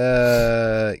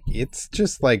it's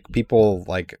just like people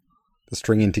like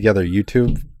stringing together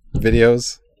YouTube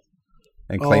videos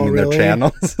and claiming their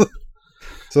channels.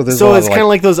 So it's kind of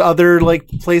like those other like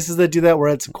places that do that,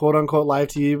 where it's quote unquote live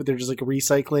TV, but they're just like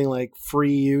recycling like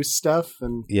free use stuff.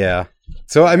 And yeah,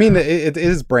 so I mean, it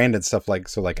is branded stuff like,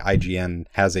 so like IGN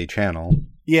has a channel.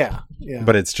 Yeah.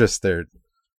 But it's just they're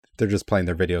just playing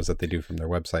their videos that they do from their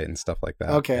website and stuff like that.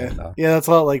 Okay. And, yeah, that's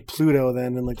a lot like Pluto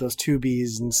then, and like those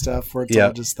Tubies and stuff where it's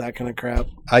all just that kind of crap.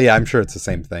 Yeah, I'm sure it's the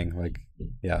same thing. Like,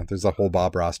 yeah, there's a whole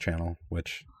Bob Ross channel,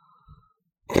 which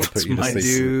that's my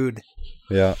dude.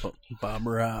 Yeah, Bob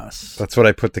Ross. That's what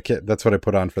I put That's what I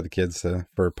put on for the kids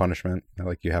for punishment.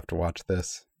 Like, you have to watch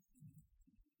this.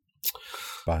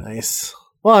 But, nice.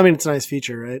 Well, I mean, it's a nice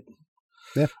feature, right?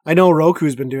 Yeah. I know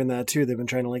Roku's been doing that too. They've been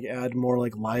trying to like add more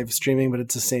like live streaming, but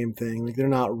it's the same thing. Like, they're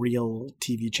not real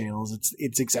TV channels.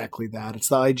 It's exactly that. It's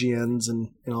the IGNs and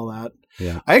all that.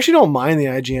 Yeah. I actually don't mind the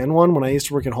IGN one. When I used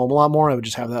to work at home a lot more, I would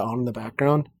just have that on in the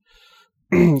background.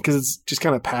 Because it's just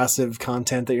kind of passive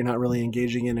content that you're not really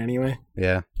engaging in anyway.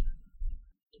 Yeah.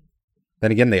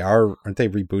 Then again, aren't they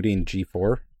rebooting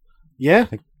G4? Yeah,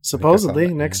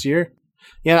 supposedly next year.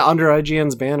 Yeah, under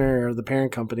IGN's banner or the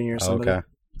parent company or something. Okay,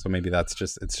 so maybe it's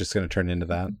just going to turn into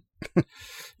that.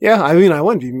 Yeah, I mean, I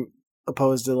wouldn't be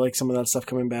opposed to like some of that stuff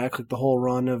coming back. Like the whole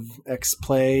run of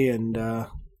X-Play and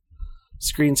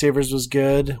Screensavers was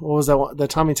good. What was that one? The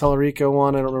Tommy Tallarico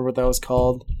one? I don't remember what that was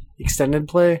called. Extended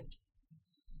Play.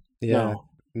 Yeah.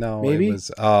 No, maybe? It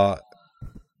was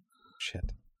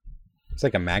shit. It's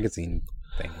like a magazine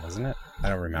thing, wasn't it? I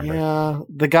don't remember. Yeah,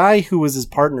 the guy who was his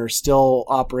partner still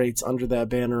operates under that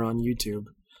banner on YouTube.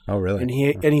 Oh, really?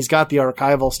 And he's got the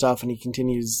archival stuff, and he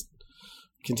continues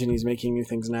making new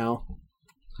things now.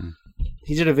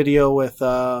 He did a video with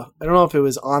I don't know if it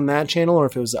was on that channel or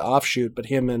if it was an offshoot, but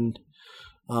him and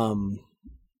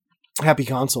Happy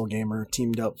Console Gamer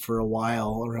teamed up for a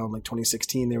while around like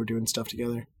 2016. They were doing stuff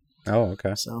together. Oh,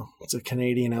 okay. So it's a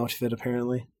Canadian outfit,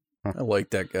 apparently. I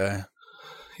like that guy.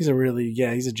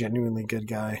 He's a genuinely good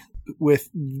guy with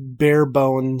bare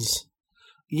bones.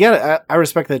 Yeah, I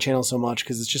respect that channel so much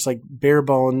because it's just like bare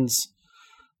bones,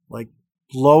 like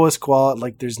lowest quality.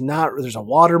 Like there's a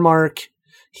watermark.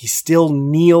 He still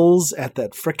kneels at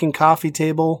that frickin' coffee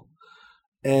table,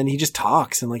 and he just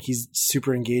talks and like he's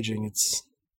super engaging.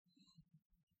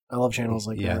 I love channels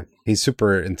like that. He's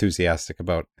super enthusiastic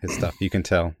about his stuff. You can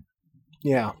tell.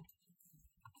 Yeah,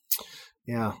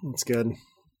 it's good.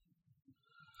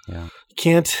 Yeah.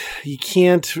 You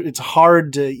can't, it's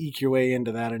hard to eke your way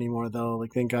into that anymore though.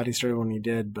 Like thank God he started when he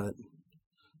did, but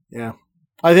yeah.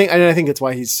 I think that's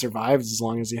why he's survived as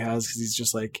long as he has, because he's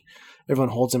just like, everyone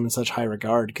holds him in such high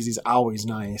regard because he's always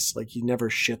nice. Like he never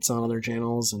shits on other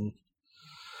channels, and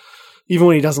even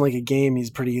when he doesn't like a game,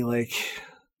 he's pretty like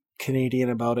Canadian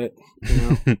about it,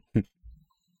 you know?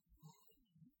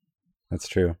 That's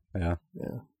true. Yeah.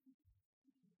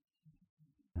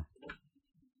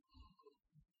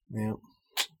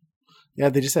 Yeah,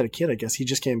 they just had a kid, I guess. He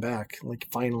just came back, like,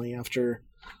 finally, after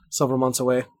several months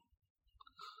away.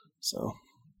 So,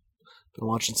 been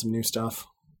watching some new stuff.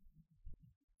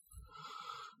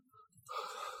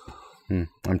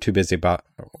 I'm too busy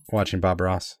watching Bob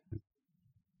Ross.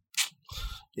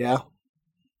 Yeah.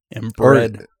 And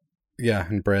Bread.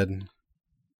 And Bread.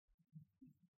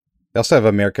 They also have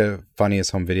America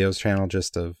Funniest Home Videos channel,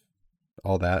 just of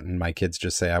all that, and my kids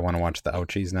just say, I want to watch the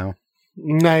Ouchies now.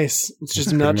 Nice. It's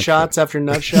just nut shots after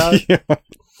nut shot. Yeah.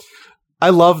 I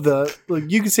love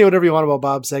you can say whatever you want about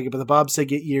Bob Saget, but the Bob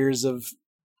Saget years of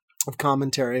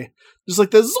commentary, just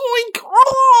like the zoink,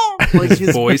 oh! Like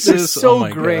his voices, they're so oh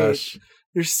my great. Gosh.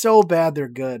 They're so bad, they're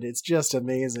good. It's just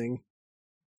amazing.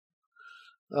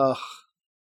 Ugh.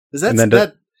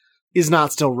 That is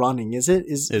not still running, is it?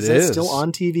 Is that still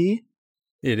on TV?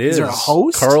 It is. Is there a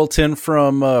host? Carlton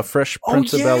from Fresh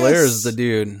Prince of Bel-Air is the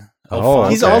dude.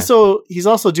 He's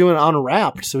also doing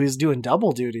Unwrapped, so he's doing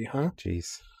double duty, huh?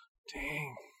 Jeez.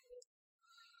 Dang.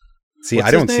 See, What's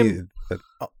I don't his see name?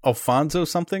 Alfonso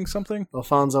something?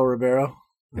 Alfonso Ribeiro.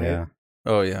 Right? Yeah.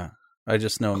 Oh, yeah. I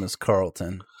just know him as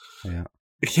Carlton. Yeah.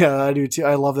 Yeah, I do too.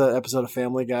 I love that episode of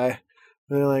Family Guy.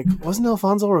 And they're like, wasn't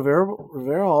Alfonso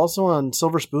Rivera also on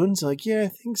Silver Spoons? Like, yeah, I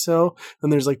think so. And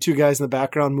there's like two guys in the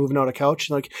background moving out a couch.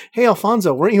 And like, hey,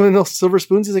 Alfonso, weren't you in those Silver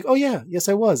Spoons? He's like, oh yeah, yes,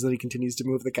 I was. And then he continues to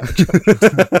move the couch.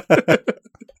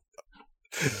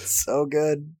 So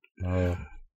good. Oh.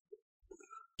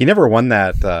 He never won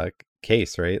that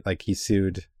case, right? Like he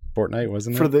sued Fortnite,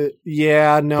 wasn't it?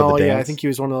 I think he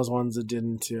was one of those ones that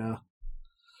didn't.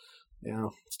 Yeah,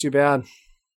 it's too bad.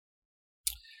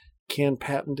 Can't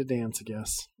patent a dance, I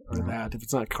guess, or that if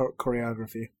it's not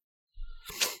choreography.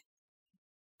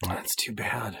 That's too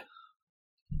bad.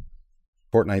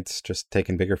 Fortnite's just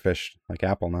taking bigger fish, like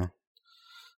Apple now.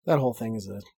 That whole thing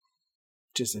is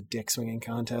just a dick swinging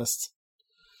contest.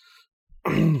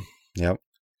 Yep.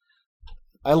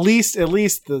 At least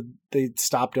they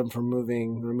stopped him from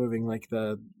removing like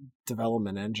the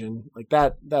development engine. Like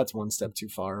that's one step too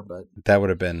far, but that would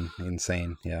have been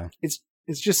insane. Yeah.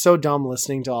 It's just so dumb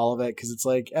listening to all of it, because it's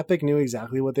like Epic knew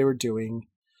exactly what they were doing.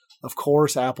 Of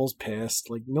course, Apple's pissed.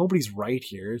 Like, nobody's right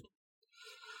here.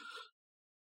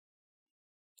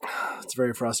 It's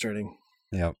very frustrating.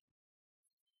 Yep.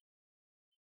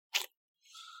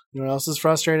 You know what else is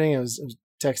frustrating? I was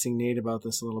texting Nate about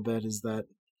this a little bit, is that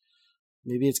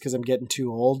maybe it's because I'm getting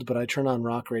too old, but I turn on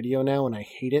rock radio now and I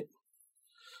hate it.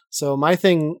 So my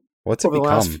thing... What's it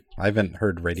become? I haven't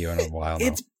heard radio in a while now.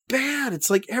 It's bad. It's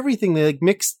like everything. They like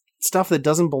mix stuff that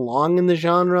doesn't belong in the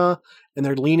genre, and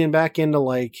they're leaning back into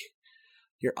like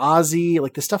your Aussie,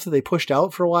 like the stuff that they pushed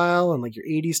out for a while, and like your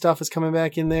 80s stuff is coming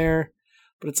back in there.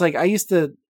 But it's like, I used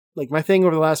to, like, my thing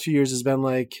over the last few years has been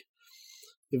like,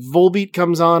 if Volbeat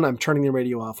comes on, I'm turning the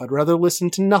radio off. I'd rather listen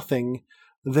to nothing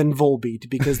than Volbeat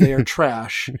because they are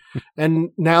trash.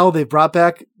 And now they've brought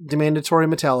back Demandatory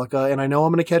Metallica, and I know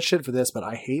I'm going to catch shit for this, but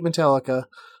I hate Metallica.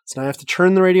 So now I have to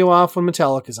turn the radio off when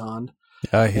Metallica's on.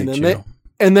 I hate you.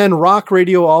 And then rock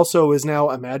radio also is now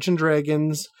Imagine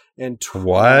Dragons and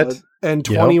and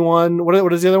 21. Yep.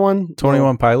 What is the other one?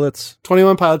 21 Pilots.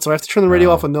 21 Pilots. So I have to turn the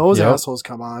radio off when those assholes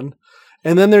come on.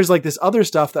 And then there's like this other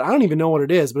stuff that I don't even know what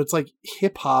it is, but it's like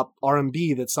hip hop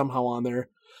R&B that's somehow on there.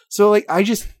 So like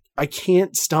I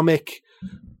can't stomach.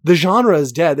 The genre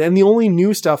is dead, and the only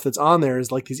new stuff that's on there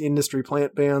is like these industry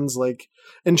plant bands, like,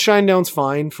 and Shinedown's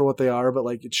fine for what they are, but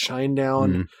like it's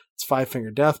Shinedown, it's Five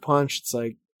Finger Death Punch. It's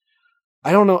like,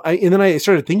 I don't know. And then I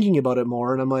started thinking about it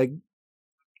more, and I'm like,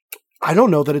 I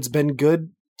don't know that it's been good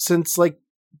since like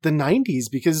the 90s,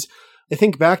 because I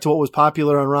think back to what was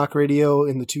popular on rock radio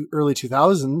in the early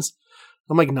 2000s.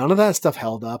 I'm like, none of that stuff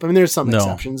held up. I mean, there's some No.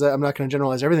 exceptions. I'm not going to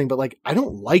generalize everything, but like, I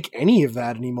don't like any of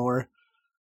that anymore.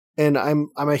 And I'm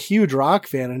a huge rock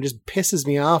fan, and it just pisses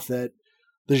me off that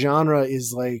the genre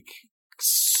is like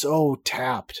so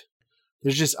tapped.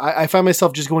 There's just, I find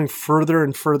myself just going further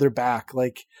and further back,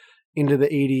 like into the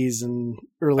 80s and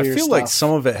earlier I feel stuff. like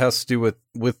some of it has to do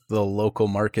with the local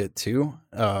market too.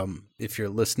 If you're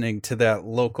listening to that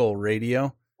local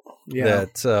radio,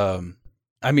 that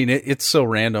I mean, it's so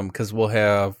random because we'll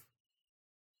have.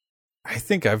 I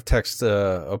think I've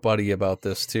texted a buddy about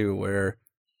this too, where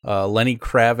Lenny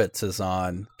Kravitz is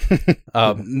on.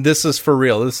 This is for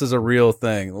real. This is a real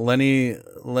thing. Lenny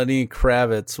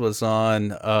Kravitz was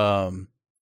on.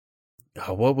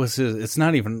 What was his? It's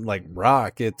not even like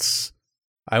rock. It's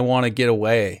I Want to Get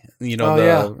Away. You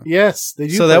know. Yes, they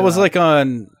do. So that was like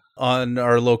on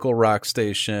our local rock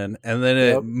station, and then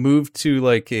it moved to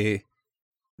like a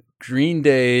Green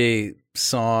Day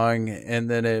song, and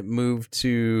then it moved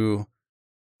to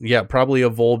probably a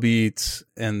Volbeat,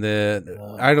 and then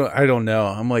I don't know.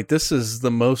 I'm like, this is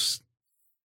the most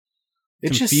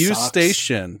confused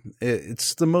station.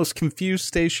 It's the most confused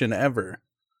station ever.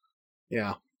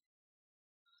 Yeah.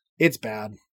 It's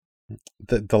bad.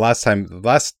 The last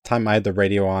time I had the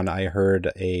radio on, I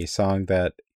heard a song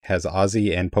that has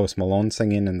Ozzy and Post Malone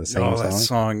singing in the same song. That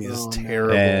song is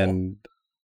terrible. And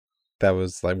that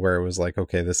was like where it was like,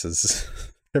 okay, this is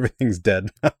everything's dead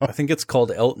now. I think it's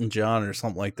called Elton John or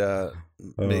something like that.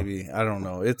 Maybe. I don't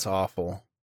know. It's awful.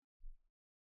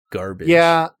 Garbage.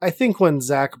 Yeah, I think when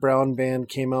Zach Brown Band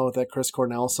came out with that Chris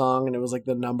Cornell song, and it was like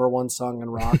the #1 song in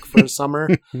rock for a summer,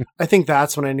 I think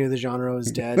that's when I knew the genre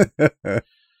was dead.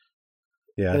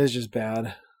 Yeah, it is just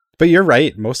bad. But you're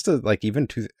right. Most of like even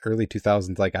early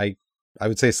 2000s, like I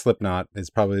would say Slipknot is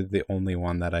probably the only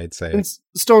one that I'd say. And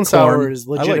Stone Sour Korn. is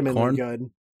legitimately Korn. good.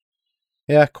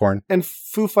 Yeah, Korn. And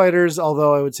Foo Fighters,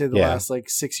 although I would say the last like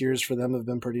 6 years for them have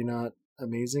been pretty not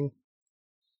amazing.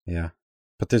 Yeah.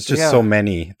 But there's just so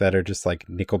many that are just like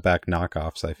Nickelback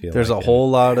knockoffs, I feel there's like. a whole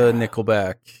lot of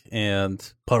Nickelback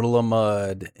and Puddle of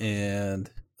Mud and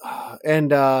trying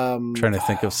to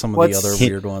think of some of the other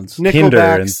weird ones. Hinder and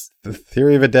Nickelback's The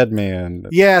Theory of a Dead Man.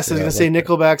 Yes, I was gonna say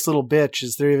Nickelback's little bitch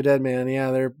is Theory of a Dead Man.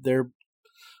 Yeah, they're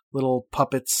little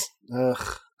puppets.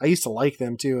 Ugh. I used to like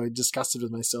them too. I disgusted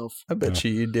with myself. I bet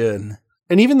you did.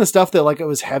 And even the stuff that like it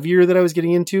was heavier that I was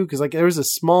getting into, because like there was a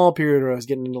small period where I was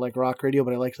getting into like rock radio,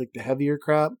 but I liked like the heavier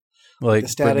crap, like the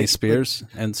Static, Britney Spears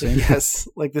and sing. Yes,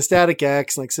 like the Static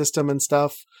X, like System and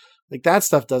stuff. Like that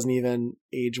stuff doesn't even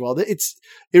age well.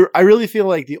 I really feel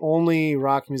like the only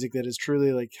rock music that has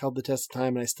truly like held the test of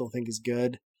time and I still think is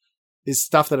good is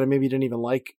stuff that I maybe didn't even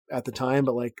like at the time,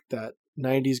 but like that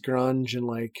 90s grunge and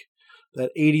like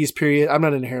that 80s period. I'm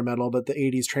not into hair metal, but the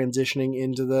 80s transitioning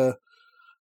into the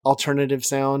alternative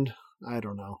sound. I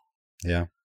don't know. Yeah.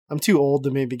 I'm too old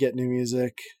to maybe get new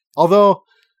music. Although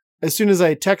as soon as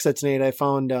I texted that to Nate, I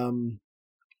found,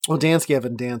 Dance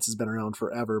Gavin Dance has been around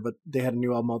forever, but they had a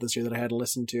new album out this year that I had to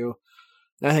listen to.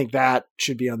 And I think that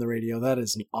should be on the radio. That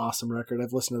is an awesome record.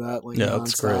 I've listened to that like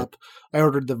that's great. nonstop. I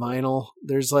ordered the vinyl.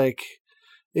 There's like,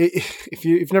 if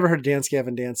you've never heard Dance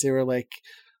Gavin Dance, they were like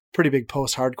pretty big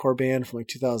post-hardcore band from like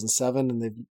 2007.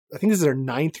 And I think this is their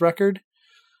 9th record,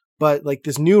 but like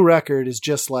this new record is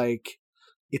just like,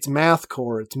 it's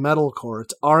mathcore, it's metalcore,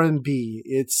 it's R&B,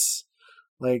 it's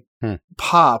like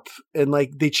pop, and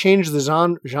like they change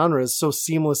the genres so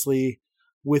seamlessly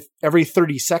with every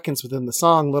 30 seconds within the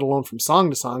song, let alone from song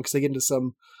to song, because they get into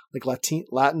some like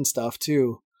Latin stuff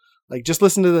too. Like just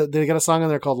listen to they got a song on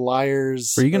there called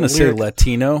Liars. Were you going to say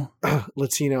Latino?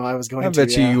 Latino, I was going I to.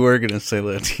 bet you were going to say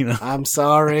Latino. I'm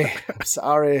sorry.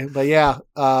 But yeah,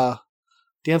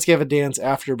 Dance Gavin Dance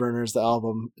Afterburners, the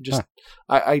album. Just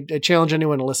I challenge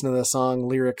anyone to listen to that song,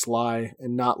 Lyrics Lie,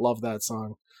 and not love that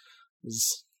song.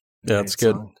 Yeah, it's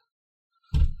good. Song.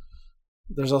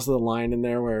 There's also the line in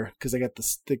there where, because they got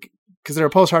because they're a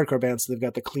post-hardcore band, so they've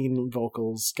got the clean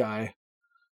vocals guy,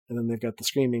 and then they've got the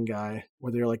screaming guy,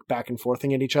 where they're like back and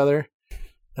forthing at each other.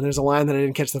 And there's a line that I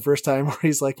didn't catch the first time where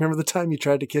he's like, "Remember the time you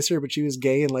tried to kiss her, but she was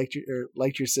gay and liked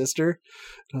your sister?"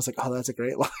 And I was like, "Oh, that's a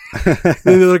great line." And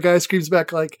the other guy screams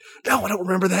back like, "No, I don't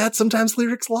remember that. Sometimes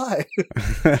lyrics lie."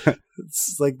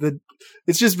 It's like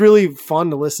it's just really fun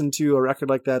to listen to a record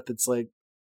like that that's like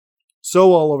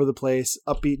so all over the place,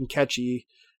 upbeat and catchy,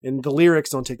 and the lyrics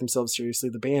don't take themselves seriously.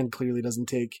 The band clearly doesn't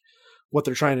take what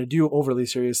they're trying to do overly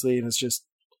seriously, and it's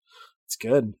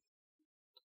good.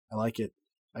 I like it.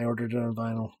 I ordered it on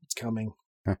vinyl. It's coming.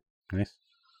 Huh, nice.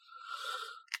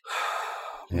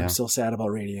 I'm still sad about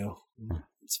radio.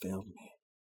 It's failed me.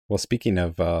 Well, speaking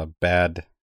of bad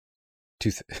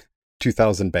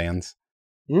 2000 bands,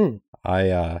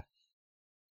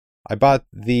 I bought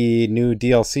the new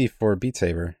DLC for Beat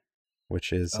Saber,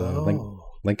 which is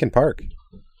Linkin Park.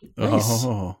 Nice.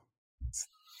 Oh,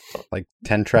 Like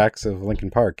 10 tracks of Linkin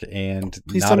Park, and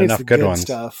Please not tell me it's enough the good ones.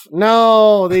 Stuff.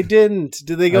 No, they didn't.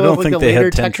 Did they I go don't with like think a they later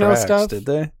had 10 techno tracks, stuff? did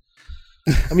they?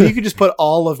 I mean, you could just put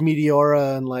all of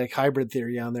Meteora and like Hybrid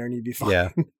Theory on there, and you'd be fine. Yeah,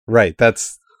 right.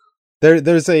 That's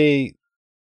there's a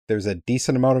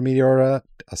decent amount of Meteora,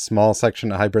 a small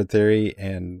section of Hybrid Theory,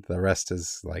 and the rest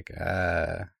is like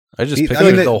I just I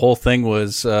pictured mean, the whole thing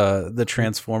was the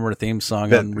Transformer theme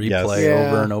song on replay Yes. over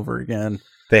Yeah. and over again.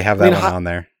 they have I that mean, one on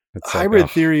there. It's like, Hybrid oh,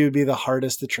 Theory would be the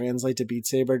hardest to translate to Beat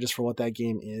Saber just for what that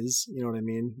game is. You know what I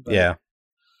mean? But, yeah.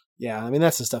 Yeah, I mean,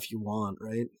 that's the stuff you want,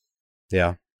 right?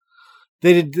 Yeah.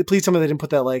 They did. Please tell me they didn't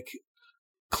put that like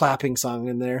clapping song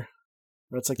in there.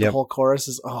 Where it's like the Yep. whole chorus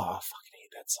is, oh, I fucking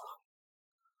hate that song.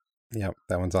 Yep,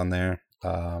 that one's on there.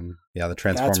 The That's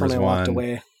Transformers when I walked one.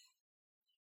 away.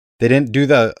 They didn't do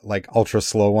the like ultra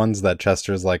slow ones that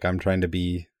Chester's like, I'm trying to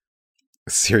be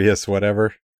serious,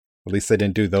 whatever. At least they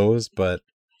didn't do those, but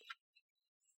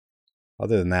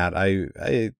other than that,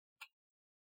 I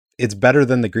it's better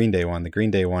than the Green Day one. The Green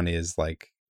Day one is like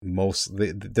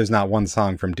there's not one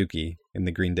song from Dookie in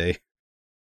the Green Day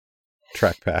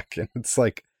track pack, and it's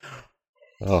like,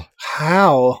 oh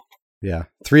How? yeah,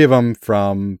 3 of them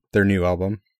from their new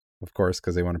album, of course,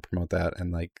 because they want to promote that,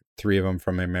 and like 3 of them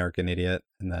from American Idiot,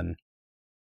 and then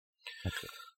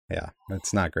yeah,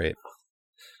 it's not great.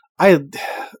 As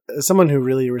someone who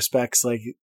really respects like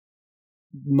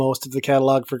most of the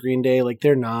catalog for Green Day, like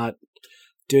they're not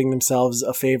doing themselves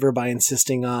a favor by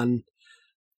insisting on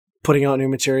putting out new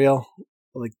material.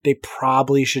 Like they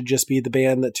probably should just be the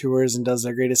band that tours and does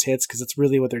their greatest hits, because it's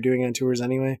really what they're doing on tours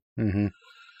anyway. Mm-hmm.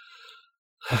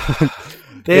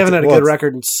 They haven't had a good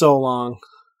record in so long.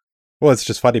 Well, it's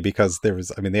just funny because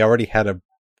they already had a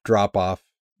drop off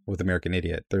with American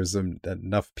Idiot. There's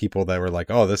enough people that were like,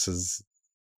 oh, this is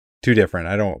too different.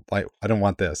 I don't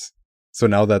want this. So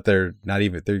now that they're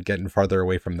getting farther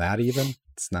away from that, even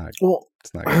it's not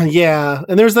good. Yeah,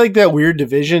 and there's like that weird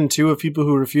division too of people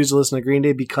who refuse to listen to Green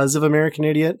Day because of American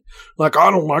Idiot. Like, I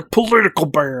don't like political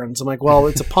bands. I'm like, well,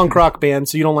 it's a punk rock band,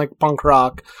 so you don't like punk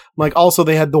rock. I'm like, also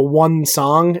they had the one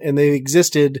song and they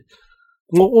existed.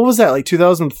 What was that, like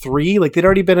 2003? Like they'd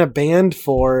already been a band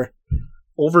for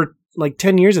over like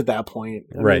 10 years at that point.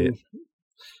 I mean,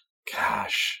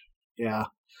 gosh, yeah.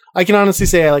 I can honestly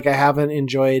say I haven't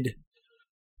enjoyed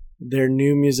their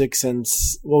new music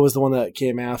since, what was the one that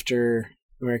came after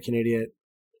American Idiot?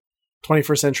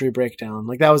 21st Century Breakdown.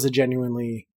 Like that was a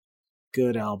genuinely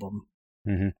good album.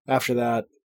 Mm-hmm. After that,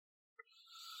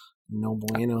 no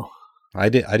bueno. I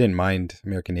didn't mind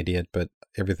American Idiot, but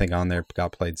everything on there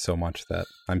got played so much that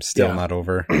I'm still not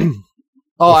over.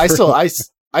 Oh, I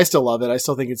still love it. I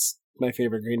still think it's my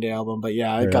favorite Green Day album, but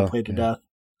yeah, it got played to death.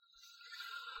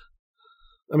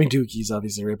 I mean, Dookie's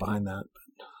obviously right behind that.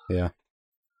 Yeah.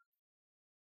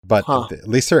 But at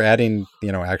least they're adding,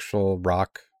 actual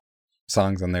rock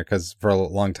songs on there, because for a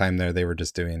long time there, they were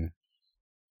just doing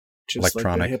just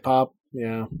electronic like hip hop.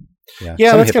 Yeah.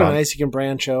 Yeah, that's kind of nice. You can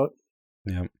branch out.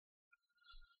 Yeah.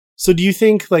 So do you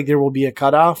think there will be a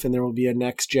cutoff and there will be a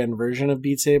next gen version of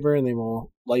Beat Saber and they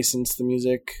will license the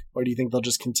music, or do you think they'll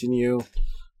just continue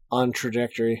on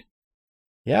trajectory?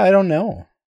 Yeah, I don't know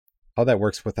how that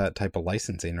works with that type of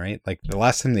licensing, right? Like the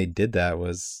last time they did that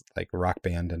was like Rock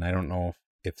Band, and I don't know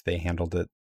if they handled it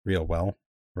real well,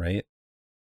 right?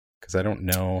 Because I don't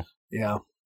know. Yeah.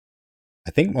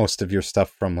 I think most of your stuff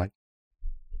from like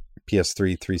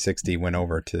PS3 360 went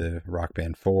over to Rock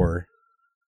Band 4,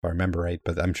 if I remember right,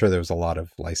 but I'm sure there was a lot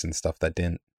of licensed stuff that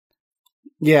didn't.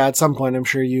 Yeah, at some point I'm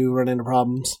sure you run into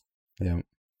problems. Yeah.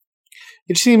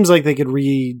 It seems like they could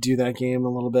redo that game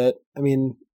a little bit. I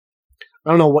mean,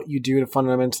 I don't know what you do to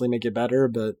fundamentally make it better,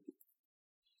 but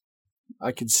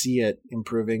I could see it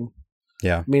improving.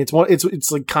 Yeah. I mean,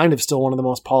 it's like kind of still one of the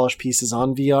most polished pieces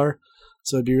on VR,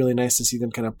 so it'd be really nice to see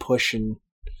them kind of push and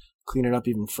clean it up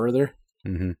even further.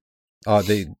 Mm-hmm. Oh,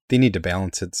 they need to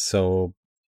balance it so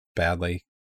badly.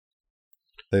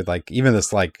 They even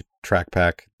this track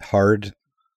pack hard.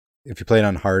 If you play it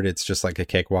on hard, it's just like a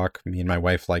cakewalk. Me and my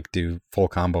wife do full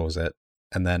combos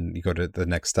and then you go to the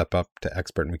next step up to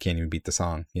expert, and we can't even beat the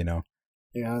song. Yeah,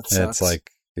 it sucks. And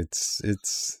it's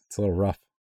a little rough.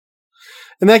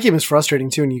 And that game is frustrating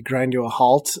too, and you grind to a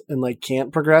halt and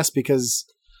can't progress because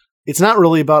it's not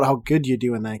really about how good you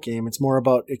do in that game. It's more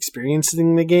about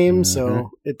experiencing the game. Mm-hmm.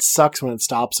 So it sucks when it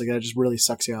stops. It just really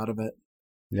sucks you out of it.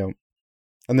 Yep.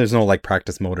 And there's no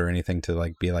practice mode or anything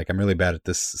to be I'm really bad at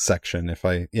this section. If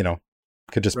I,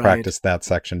 could just practice that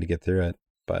section to get through it.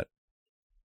 But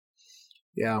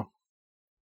Yeah.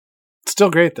 Still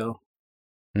great though.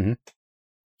 Mhm.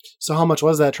 So how much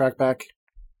was that track pack?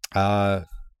 $14,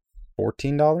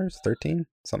 $13,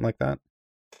 something like that.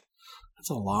 That's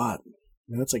a lot. I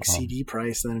mean, that's like CD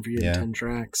price then if you're getting 10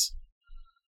 tracks.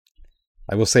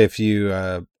 I will say if you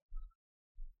have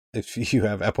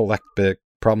epileptic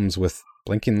problems with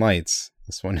blinking lights,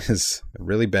 this one is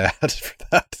really bad for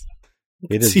that.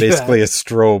 It is basically a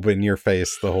strobe in your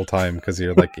face the whole time because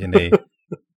you're like in a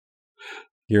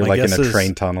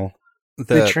train tunnel.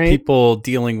 The people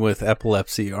dealing with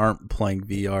epilepsy aren't playing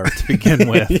VR to begin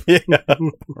with. Yeah.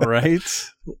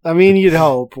 Right? I mean, you'd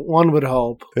hope. One would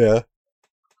hope. Yeah.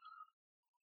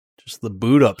 Just the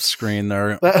boot up screen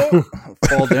there.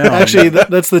 Fall down. Actually,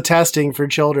 that's the testing for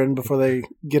children before they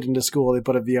get into school. They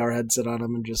put a VR headset on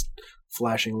them and just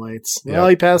flashing lights. Yep. Well,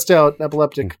 he passed out,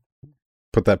 epileptic.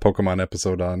 Put that Pokemon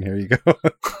episode on. Here you go.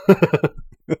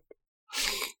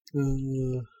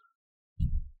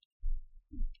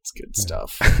 It's good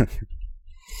stuff.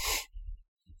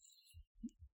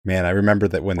 Man, I remember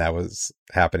that when that was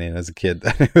happening as a kid.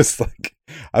 It was like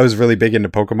I was really big into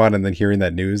Pokemon, and then hearing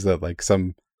that news that like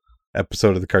some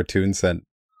episode of the cartoon sent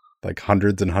like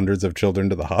hundreds and hundreds of children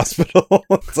to the hospital.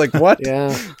 It's like, what?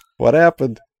 Yeah. What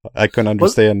happened? I couldn't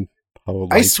understand how.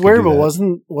 I swear, but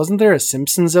wasn't there a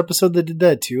Simpsons episode that did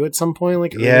that too at some point?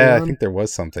 Like, yeah, I think there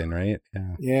was something, right?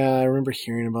 Yeah. Yeah, I remember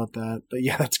hearing about that. But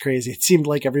yeah, that's crazy. It seemed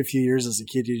like every few years as a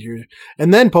kid you'd hear.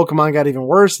 And then Pokemon got even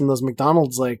worse, and those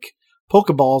McDonald's like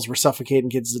Pokeballs were suffocating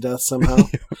kids to death somehow.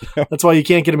 Yep. That's why you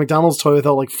can't get a McDonald's toy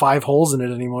without like 5 holes in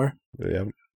it anymore. Yeah.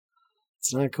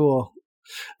 It's not cool.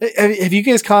 Have you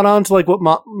guys caught on to like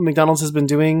what McDonald's has been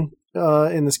doing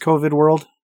in this COVID world?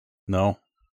 No.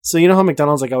 So you know how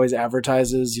McDonald's like always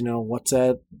advertises, what's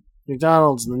at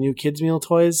McDonald's and the new kids meal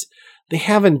toys? They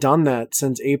haven't done that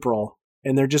since April,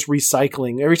 and they're just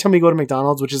recycling. Every time we go to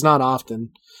McDonald's, which is not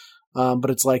often,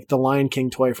 but it's like the Lion King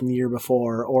toy from the year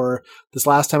before, or this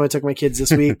last time I took my kids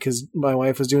this week because my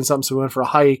wife was doing something, so we went for a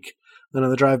hike. Then on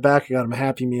the drive back, I got them a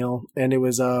Happy Meal, and it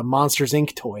was a Monsters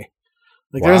Inc. toy.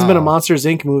 Like, there hasn't been a Monsters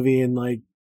Inc. movie in, like,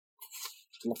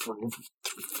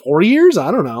 4 years? I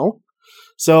don't know.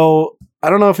 So, I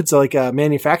don't know if it's, like, a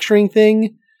manufacturing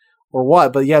thing or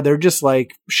what, but, yeah, they're just,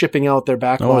 like, shipping out their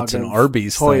backlog it's an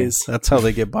Arby's toys. Thing. That's how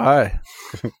they get by.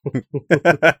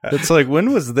 It's like,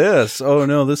 when was this? Oh,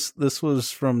 no, this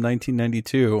was from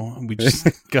 1992. We just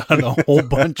got a whole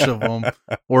bunch of them.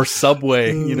 Or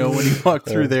Subway, when you walk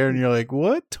through there and you're like,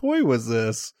 what toy was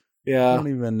this? Yeah. I don't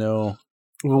even know.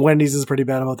 Wendy's is pretty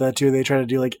bad about that too. They try to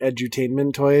do like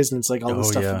edutainment toys, and it's like all the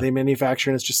stuff that they manufacture,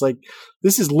 and it's just like,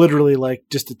 this is literally like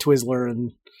just a Twizzler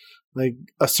and like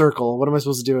a circle. What am I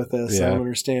supposed to do with this? I don't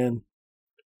understand.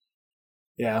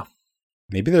 Yeah.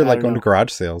 Maybe they're like going to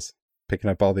garage sales,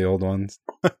 picking up all the old ones.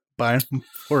 Buying them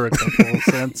for a couple of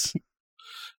cents.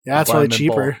 Yeah, that's probably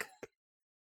cheaper.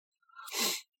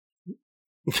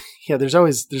 Yeah, there's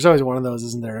always one of those,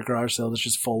 isn't there? A garage sale that's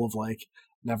just full of like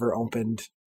never opened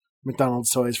McDonald's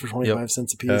toys for 25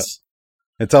 cents a piece.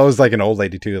 Yeah. It's always like an old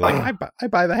lady too. Like, I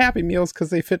buy the Happy Meals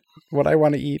because they fit what I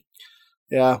want to eat.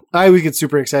 Yeah, I would get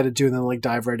super excited too, and then like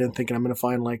dive right in thinking I'm going to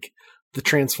find like the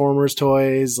Transformers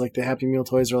toys, like the Happy Meal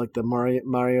toys, or like the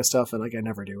Mario stuff, and like I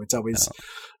never do. It's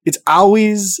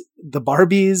always the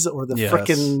Barbies or the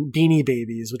frickin' Beanie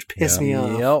Babies, which piss me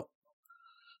off.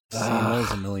 Yep. Seen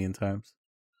those a million times.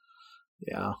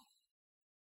 Yeah.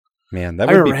 Man, that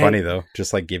would be funny though.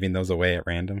 Just like giving those away at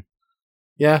random.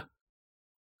 Yeah.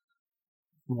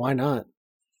 Why not?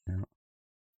 Yeah.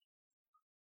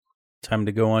 Time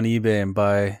to go on eBay and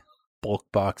buy bulk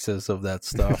boxes of that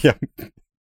stuff. Yep.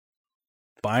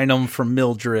 Buying them from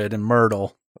Mildred and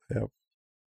Myrtle. Yep.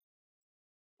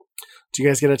 Do you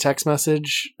guys get a text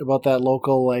message about that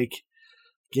local like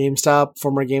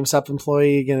former GameStop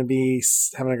employee going to be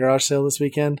having a garage sale this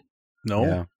weekend? No.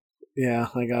 Yeah. Yeah,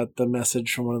 I got the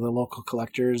message from one of the local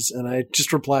collectors, and I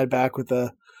just replied back with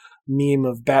a meme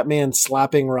of Batman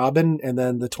slapping Robin, and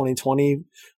then the 2020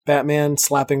 Batman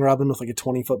slapping Robin with like a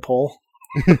 20-foot pole.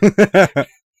 And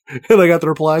I got the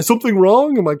reply, something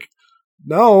wrong? I'm like,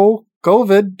 no,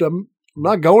 COVID. I'm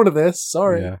not going to this.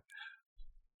 Sorry.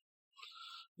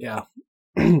 Yeah.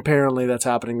 Apparently that's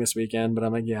happening this weekend, but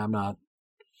I'm like, yeah, I'm not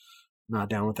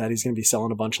down with that. He's going to be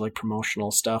selling a bunch of like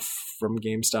promotional stuff from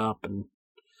GameStop and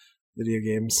video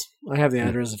games. I have the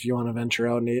address if you want to venture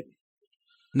out, Nate.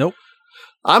 Nope.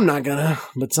 I'm not gonna,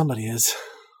 but somebody is.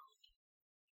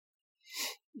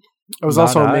 I was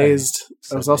also amazed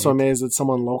that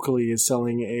someone locally is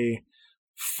selling a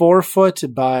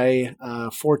 4-foot by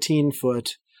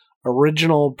 14-foot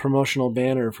original promotional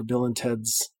banner for Bill and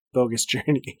Ted's Bogus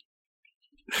Journey.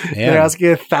 They're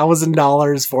asking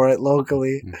 $1,000 for it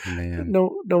locally. Man.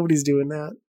 No, nobody's doing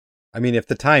that. I mean, if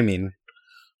the timing...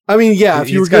 I mean, yeah, if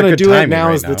you were going to do it, now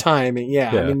right is the timing.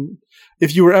 Yeah, I mean,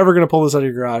 if you were ever going to pull this out of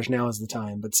your garage, now is the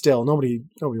time. But still, nobody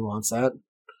wants that.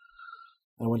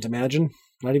 I wouldn't imagine.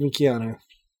 Not even Keanu.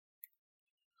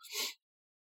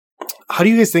 How do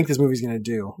you guys think this movie's going to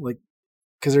do? Like,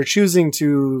 because they're choosing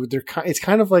to... It's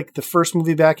kind of like the first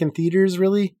movie back in theaters,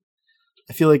 really.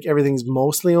 I feel like everything's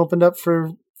mostly opened up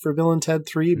for Bill and Ted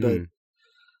 3, but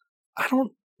I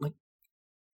don't...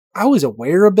 I was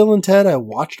aware of Bill and Ted. I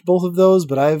watched both of those,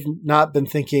 but I've not been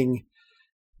thinking,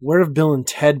 where have Bill and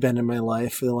Ted been in my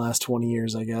life for the last 20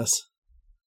 years, I guess?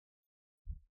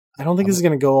 I don't think this is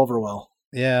going to go over well.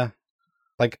 Yeah.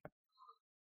 Like,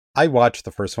 I watched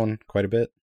the first one quite a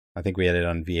bit. I think we had it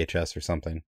on VHS or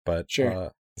something. But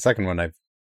sure. The second one I've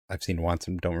seen once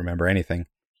and don't remember anything.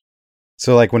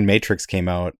 So, like, when Matrix came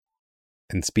out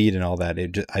and Speed and all that,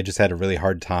 I just had a really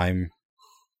hard time.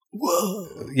 Whoa.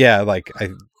 Yeah, like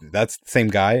that's the same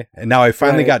guy, and now I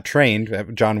finally got trained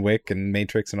at John Wick and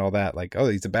Matrix and all that. Like, oh,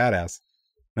 he's a badass.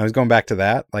 And I was going back to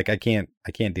that. Like, I can't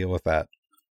deal with that.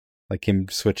 Like him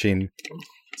switching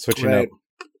right. up.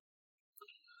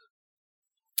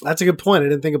 That's a good point. I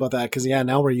didn't think about that because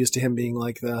now we're used to him being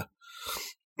like the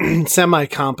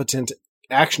semi-competent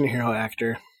action hero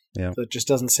actor. Yeah, that just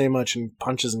doesn't say much and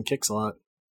punches and kicks a lot.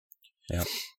 Yeah,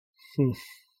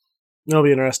 It'll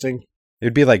be interesting.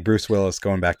 It'd be like Bruce Willis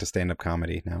going back to stand-up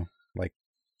comedy now. Like,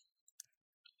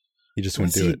 he just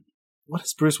wouldn't do it. What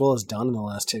has Bruce Willis done in the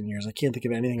last 10 years? I can't think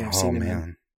of anything I've seen him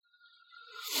in.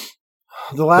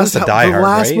 The last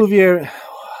movie...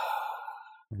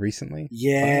 Recently?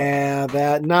 Yeah,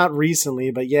 that... Not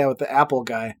recently, but yeah, with the Apple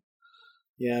guy.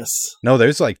 Yes. No,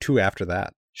 there's like 2 after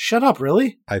that. Shut up,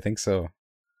 really? I think so.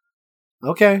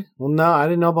 Okay. Well, no, I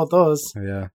didn't know about those.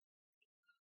 Yeah.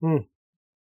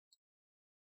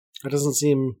 That doesn't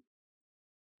seem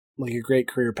like a great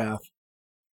career path.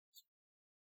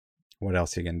 What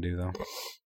else are you going to do, though?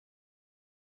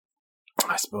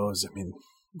 I suppose,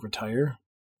 retire?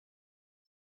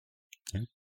 Yeah.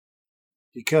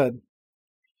 You could.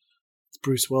 It's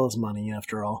Bruce Willis money,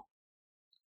 after all.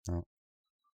 Oh.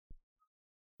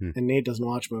 And Nate doesn't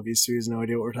watch movies, so he has no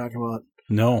idea what we're talking about.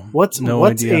 No. What's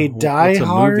idea. A Die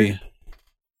Hard? Movie?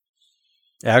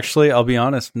 Actually, I'll be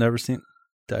honest, never seen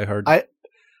Die Hard.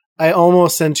 I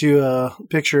almost sent you a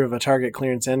picture of a Target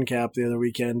clearance end cap the other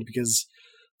weekend because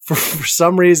for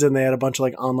some reason they had a bunch of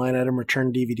like online item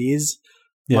return DVDs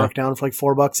marked down for like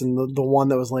 $4, and the one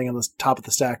that was laying on the top of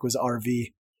the stack was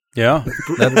RV. Yeah,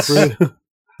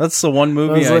 that's the one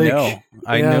movie I know.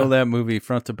 I know that movie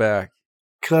front to back.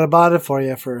 Could have bought it for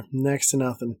you for next to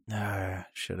nothing.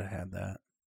 Should have had that.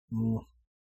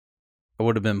 I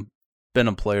would have been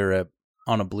a player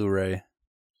on a Blu-ray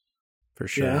for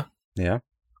sure. Yeah.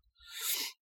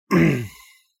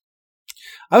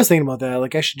 I was thinking about that.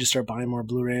 Like, I should just start buying more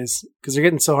Blu-rays because they're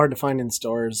getting so hard to find in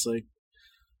stores. Like,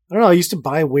 I don't know. I used to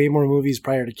buy way more movies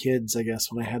prior to kids, I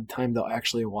guess, when I had time to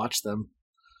actually watch them.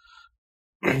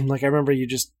 Like, I remember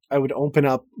I would open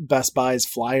up Best Buy's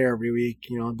flyer every week.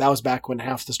 You know, that was back when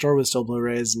half the store was still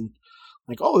Blu-rays, and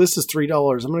like, oh, this is $3.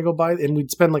 I'm going to go buy it. And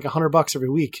we'd spend like $100 every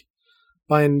week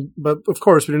buying, but of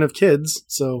course we didn't have kids.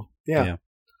 So yeah.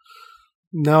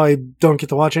 Now I don't get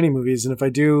to watch any movies. And if I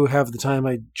do have the time,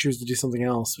 I choose to do something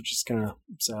else, which is kind of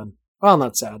sad. Well,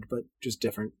 not sad, but just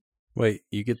different. Wait,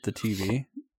 you get the TV?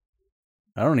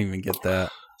 I don't even get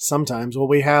that. Sometimes. Well,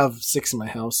 we have 6 in my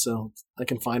house, so I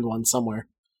can find one somewhere.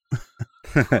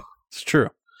 It's true.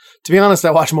 To be honest,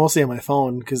 I watch mostly on my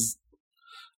phone because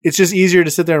it's just easier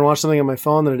to sit there and watch something on my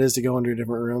phone than it is to go into a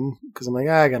different room. Because I'm like,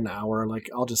 I got an hour. Like,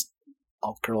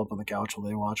 I'll curl up on the couch while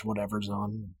they watch whatever's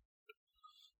on.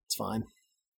 It's fine.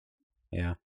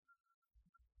 Yeah.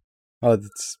 Oh,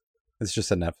 it's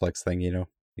just a Netflix thing, you know.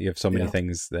 You have so many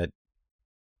things that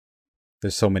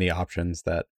there's so many options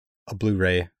that a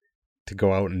Blu-ray to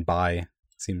go out and buy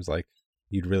seems like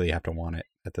you'd really have to want it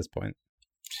at this point.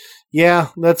 Yeah,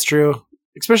 that's true.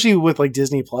 Especially with like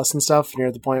Disney Plus and stuff. You're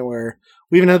at the point where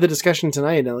we even had the discussion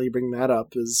tonight. Now that you bring that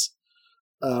up, is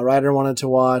Ryder wanted to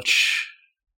watch.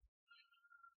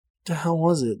 What the hell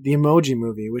was it? The Emoji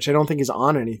Movie, which I don't think is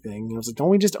on anything. And I was like, don't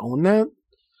we just own that?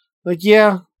 Like,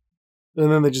 yeah.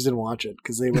 And then they just didn't watch it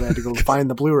because they would have to go find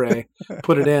the Blu-ray,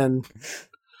 put it in.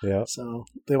 Yeah. So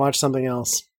they watched something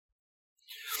else.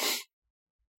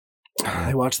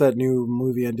 I watched that new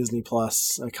movie on Disney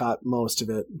Plus. I caught most of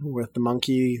it with the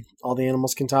monkey. All the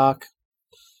animals can talk.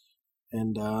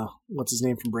 And what's his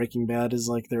name from Breaking Bad is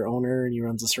like their owner, and he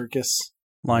runs a circus.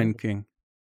 Lion King.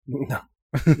 No.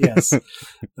 Yes,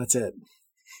 that's it.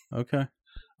 Okay.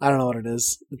 I don't know what it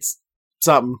is.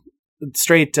 something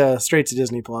straight to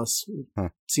Disney Plus. Huh.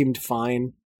 Seemed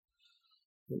fine.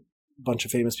 A bunch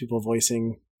of famous people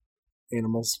voicing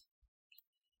animals.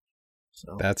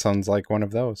 So That sounds like one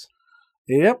of those.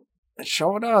 yep, it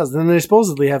sure does. Then they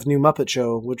supposedly have new Muppet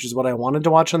Show, which is what I wanted to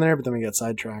watch on there, but then we got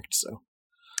sidetracked. So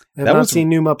I have not seen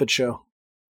new Muppet Show.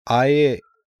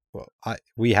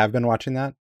 We have been watching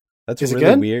that. That's Is it really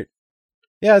good? weird.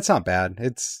 Yeah, it's not bad.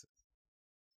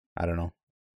 I don't know.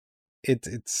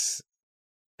 It's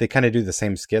they kind of do the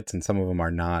same skits, and some of them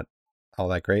are not all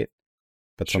that great,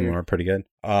 but some of them are pretty good.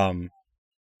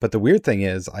 But the weird thing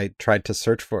is, I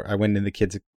went in the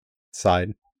kids'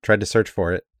 side, tried to search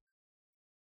for it,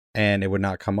 and it would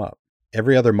not come up.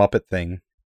 Every other Muppet thing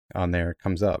on there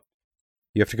comes up.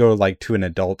 You have to go to an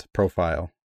adult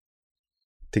profile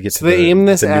to get So they aim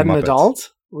this the new at an Muppets.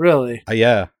 adult? Really?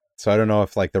 Yeah. So I don't know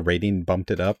if the rating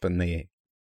bumped it up but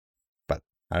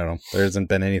I don't know. There hasn't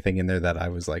been anything in there that I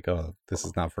was like, oh, this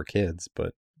is not for kids,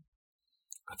 but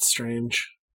That's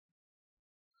strange.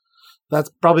 That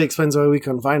probably explains why we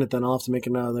couldn't find it then. I'll have to make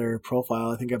another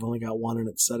profile. I think I've only got one and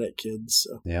it's set at kids.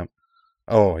 So. yeah.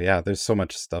 Oh yeah, there's so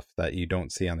much stuff that you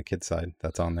don't see on the kids side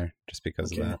that's on there just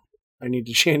because of that. I need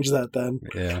to change that then.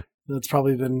 Yeah. That's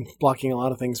probably been blocking a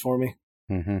lot of things for me.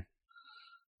 Mm-hmm.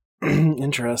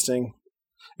 Interesting.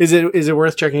 Is it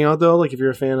worth checking out though? Like if you're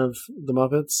a fan of the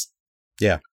Muppets?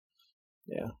 Yeah.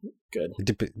 Yeah. Good.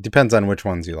 It depends on which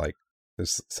ones you like.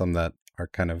 There's some that are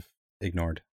kind of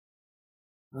ignored.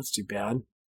 That's too bad.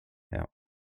 Yeah.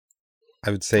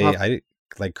 I would say I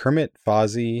like Kermit,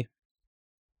 Fozzie.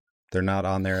 They're not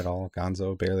on there at all.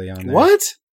 Gonzo barely on there. What?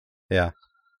 Yeah.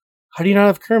 How do you not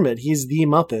have Kermit? He's the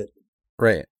Muppet.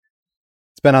 Right.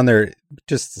 It's been on there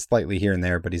just slightly here and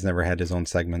there, but he's never had his own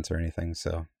segments or anything,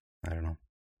 so I don't know.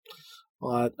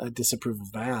 Well, I disapprove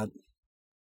of that.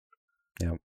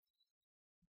 Yep.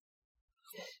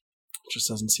 Just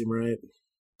doesn't seem right.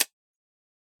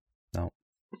 No.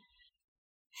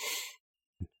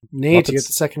 Nate, you Muppets- get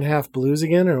the second half blues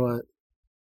again, or what?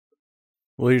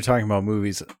 Well, you're talking about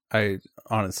movies. I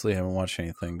honestly haven't watched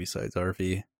anything besides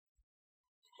RV.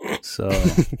 So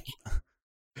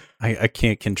I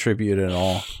can't contribute at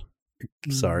all.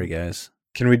 Sorry, guys.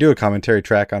 Can we do a commentary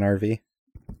track on RV?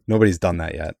 Nobody's done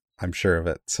that yet. I'm sure of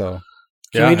it. So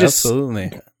Can we just-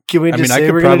 absolutely. Can we I just mean, I say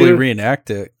could we're going to probably do reenact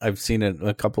it. I've seen it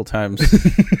a couple times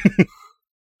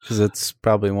because it's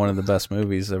probably one of the best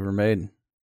movies ever made.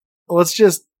 Let's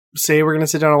just say we're going to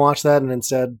sit down and watch that and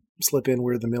instead slip in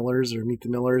We're the Millers or Meet the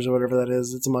Millers or whatever that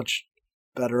is. It's a much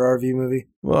better RV movie.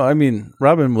 Well, I mean,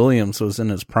 Robin Williams was in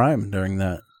his prime during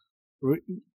that.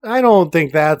 I don't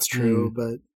think that's true,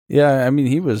 but Yeah, I mean,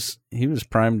 he was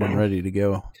primed and ready to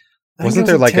go. I think Wasn't it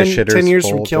there like a 10 Shitter's 10 years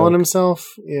from Full killing joke?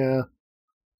 himself? Yeah.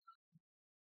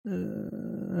 I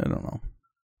don't know.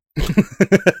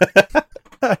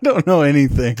 I don't know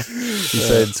anything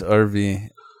besides RV.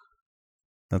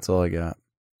 That's all I got.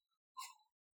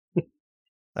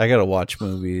 I gotta watch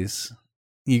movies.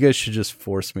 You guys should just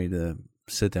force me to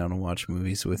sit down and watch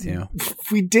movies with you.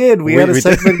 We did. We We- had a we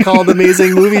segment did. called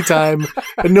Amazing Movie Time,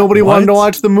 and nobody What? wanted to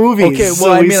watch the movies. Okay, well,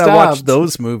 so I we mean, I stopped. watched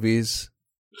those movies.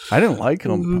 I didn't like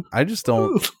them. I just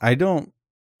don't. I don't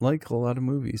like a lot of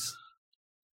movies,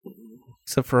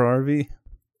 except for RV.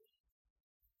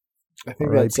 I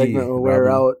think R.I.P., that segment will wear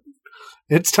Robin. out.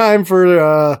 It's time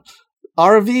for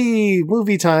RV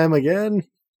movie time again,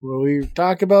 where we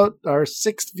talk about our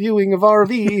sixth viewing of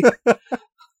RV.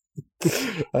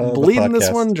 The Bleeding this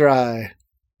podcast. one dry.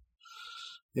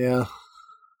 Yeah.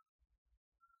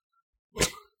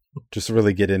 Just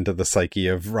really get into the psyche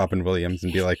of Robin Williams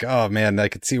and be like, oh man, I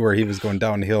could see where he was going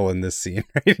downhill in this scene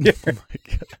right here. Oh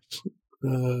my gosh.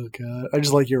 Oh god. I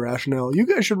just like your rationale. You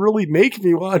guys should really make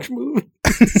me watch movies.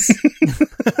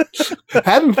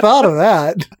 Hadn't thought of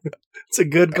that. It's a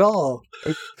good call.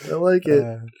 I like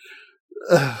it.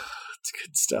 It's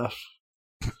good stuff.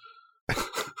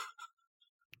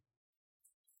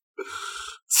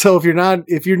 So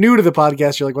if you're new to the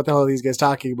podcast, you're like, what the hell are these guys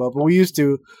talking about? But we used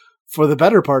to, for the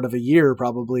better part of a year,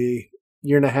 probably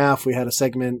year and a half, we had a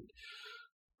segment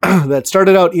that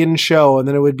started out in show and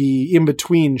then it would be in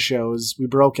between shows. We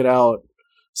broke it out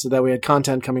so that we had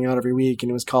content coming out every week, and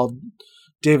it was called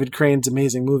David Crane's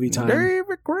Amazing Movie Time.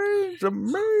 David Crane's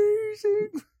amazing.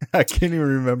 I can't even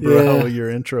remember Yeah. how your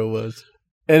intro was.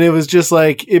 And it was just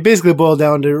like, it basically boiled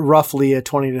down to roughly a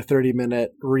 20 to 30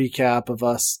 minute recap of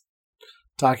us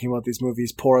talking about these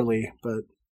movies poorly, but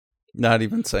Not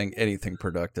even saying anything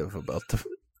productive about the.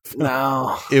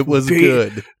 no. It was Pe-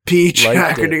 good. Peach, Liked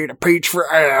I could it. eat a peach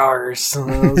for hours. So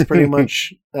that was pretty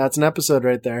much, that's an episode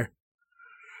right there.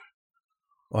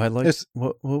 Oh, I liked. Yes.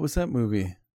 What was that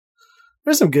movie?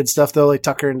 There's some good stuff though, like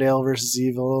Tucker and Dale versus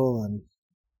Evil, and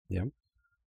Yep.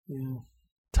 yeah.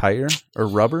 Tire or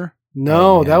rubber?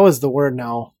 No, Oh, that was the word.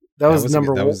 No, that was a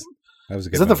number good- one. That was a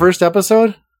good Is that the movie. first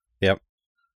episode? Yep.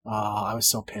 Oh, I was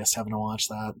so pissed having to watch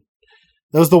that.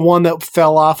 That was the one that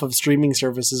fell off of streaming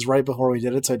services right before we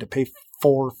did it, so I had to pay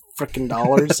 $4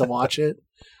 frickin' to watch it.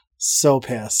 So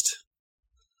pissed.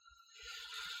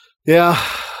 Yeah,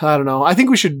 I don't know. I think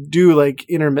we should do like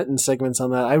intermittent segments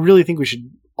on that. I really think we should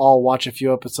all watch a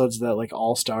few episodes of that like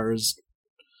All Stars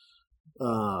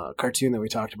cartoon that we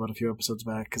talked about a few episodes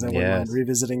back, because I wouldn't mind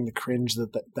revisiting the cringe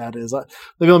that is.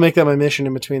 Maybe I'll make that my mission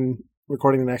in between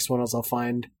recording the next one. Else I'll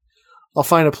find a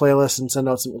playlist and send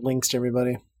out some links to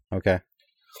everybody. Okay.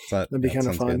 That'd be kind of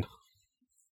sounds fun. good.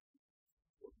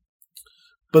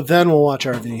 But then we'll watch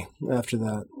RV after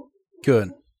that.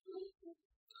 Good.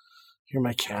 Hear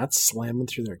my cats slamming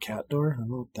through their cat door? I don't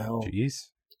know what the hell. Jeez.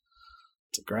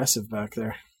 It's aggressive back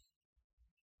there.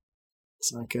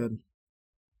 It's not good.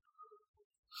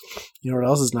 You know what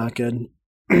else is not good?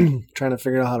 Trying to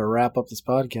figure out how to wrap up this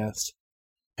podcast.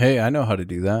 Hey, I know how to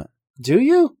do that. Do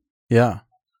you? Yeah.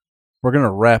 We're going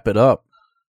to wrap it up,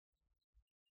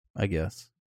 I guess.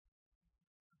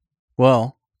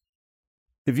 Well,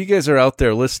 if you guys are out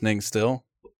there listening still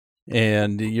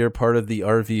and you're part of the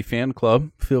RV fan club,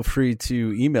 feel free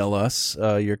to email us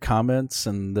your comments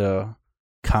and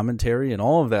commentary and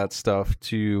all of that stuff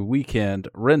to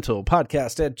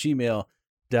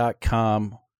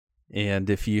weekendrentalpodcast@gmail.com. And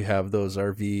if you have those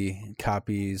RV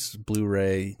copies,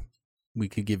 Blu-ray, we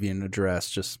could give you an address.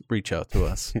 Just reach out to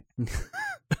us.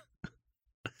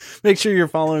 Make sure you're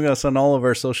following us on all of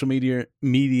our social media.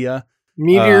 Meteor.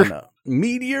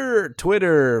 Meteor,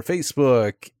 Twitter,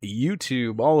 Facebook,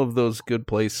 YouTube, all of those good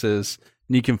places.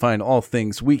 And you can find all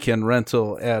things Weekend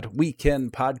Rental at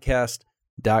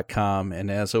weekendpodcast.com.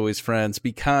 And as always, friends,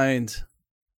 be kind.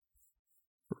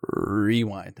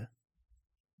 Rewind.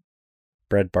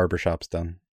 Bread Barbershop's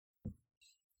done.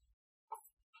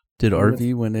 Did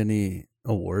RV win any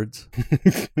awards?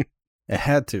 It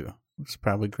had to. It's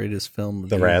probably greatest film.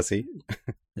 The Razzie.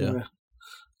 Yeah.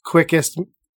 Quickest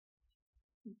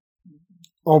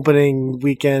opening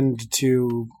weekend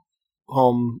to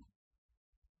home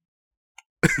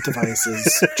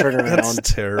devices turnaround.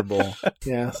 That's terrible.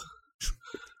 Yeah.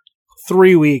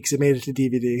 3 weeks it made it to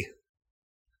DVD.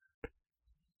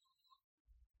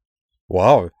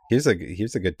 Wow. Here's a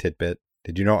good tidbit.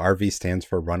 Did you know RV stands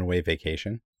for Runaway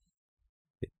Vacation?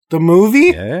 The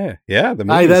movie? Yeah. The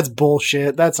movie. That's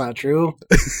bullshit. That's not true.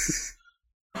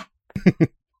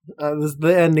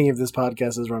 The ending of this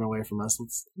podcast has run away from us.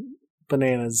 It's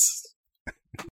bananas.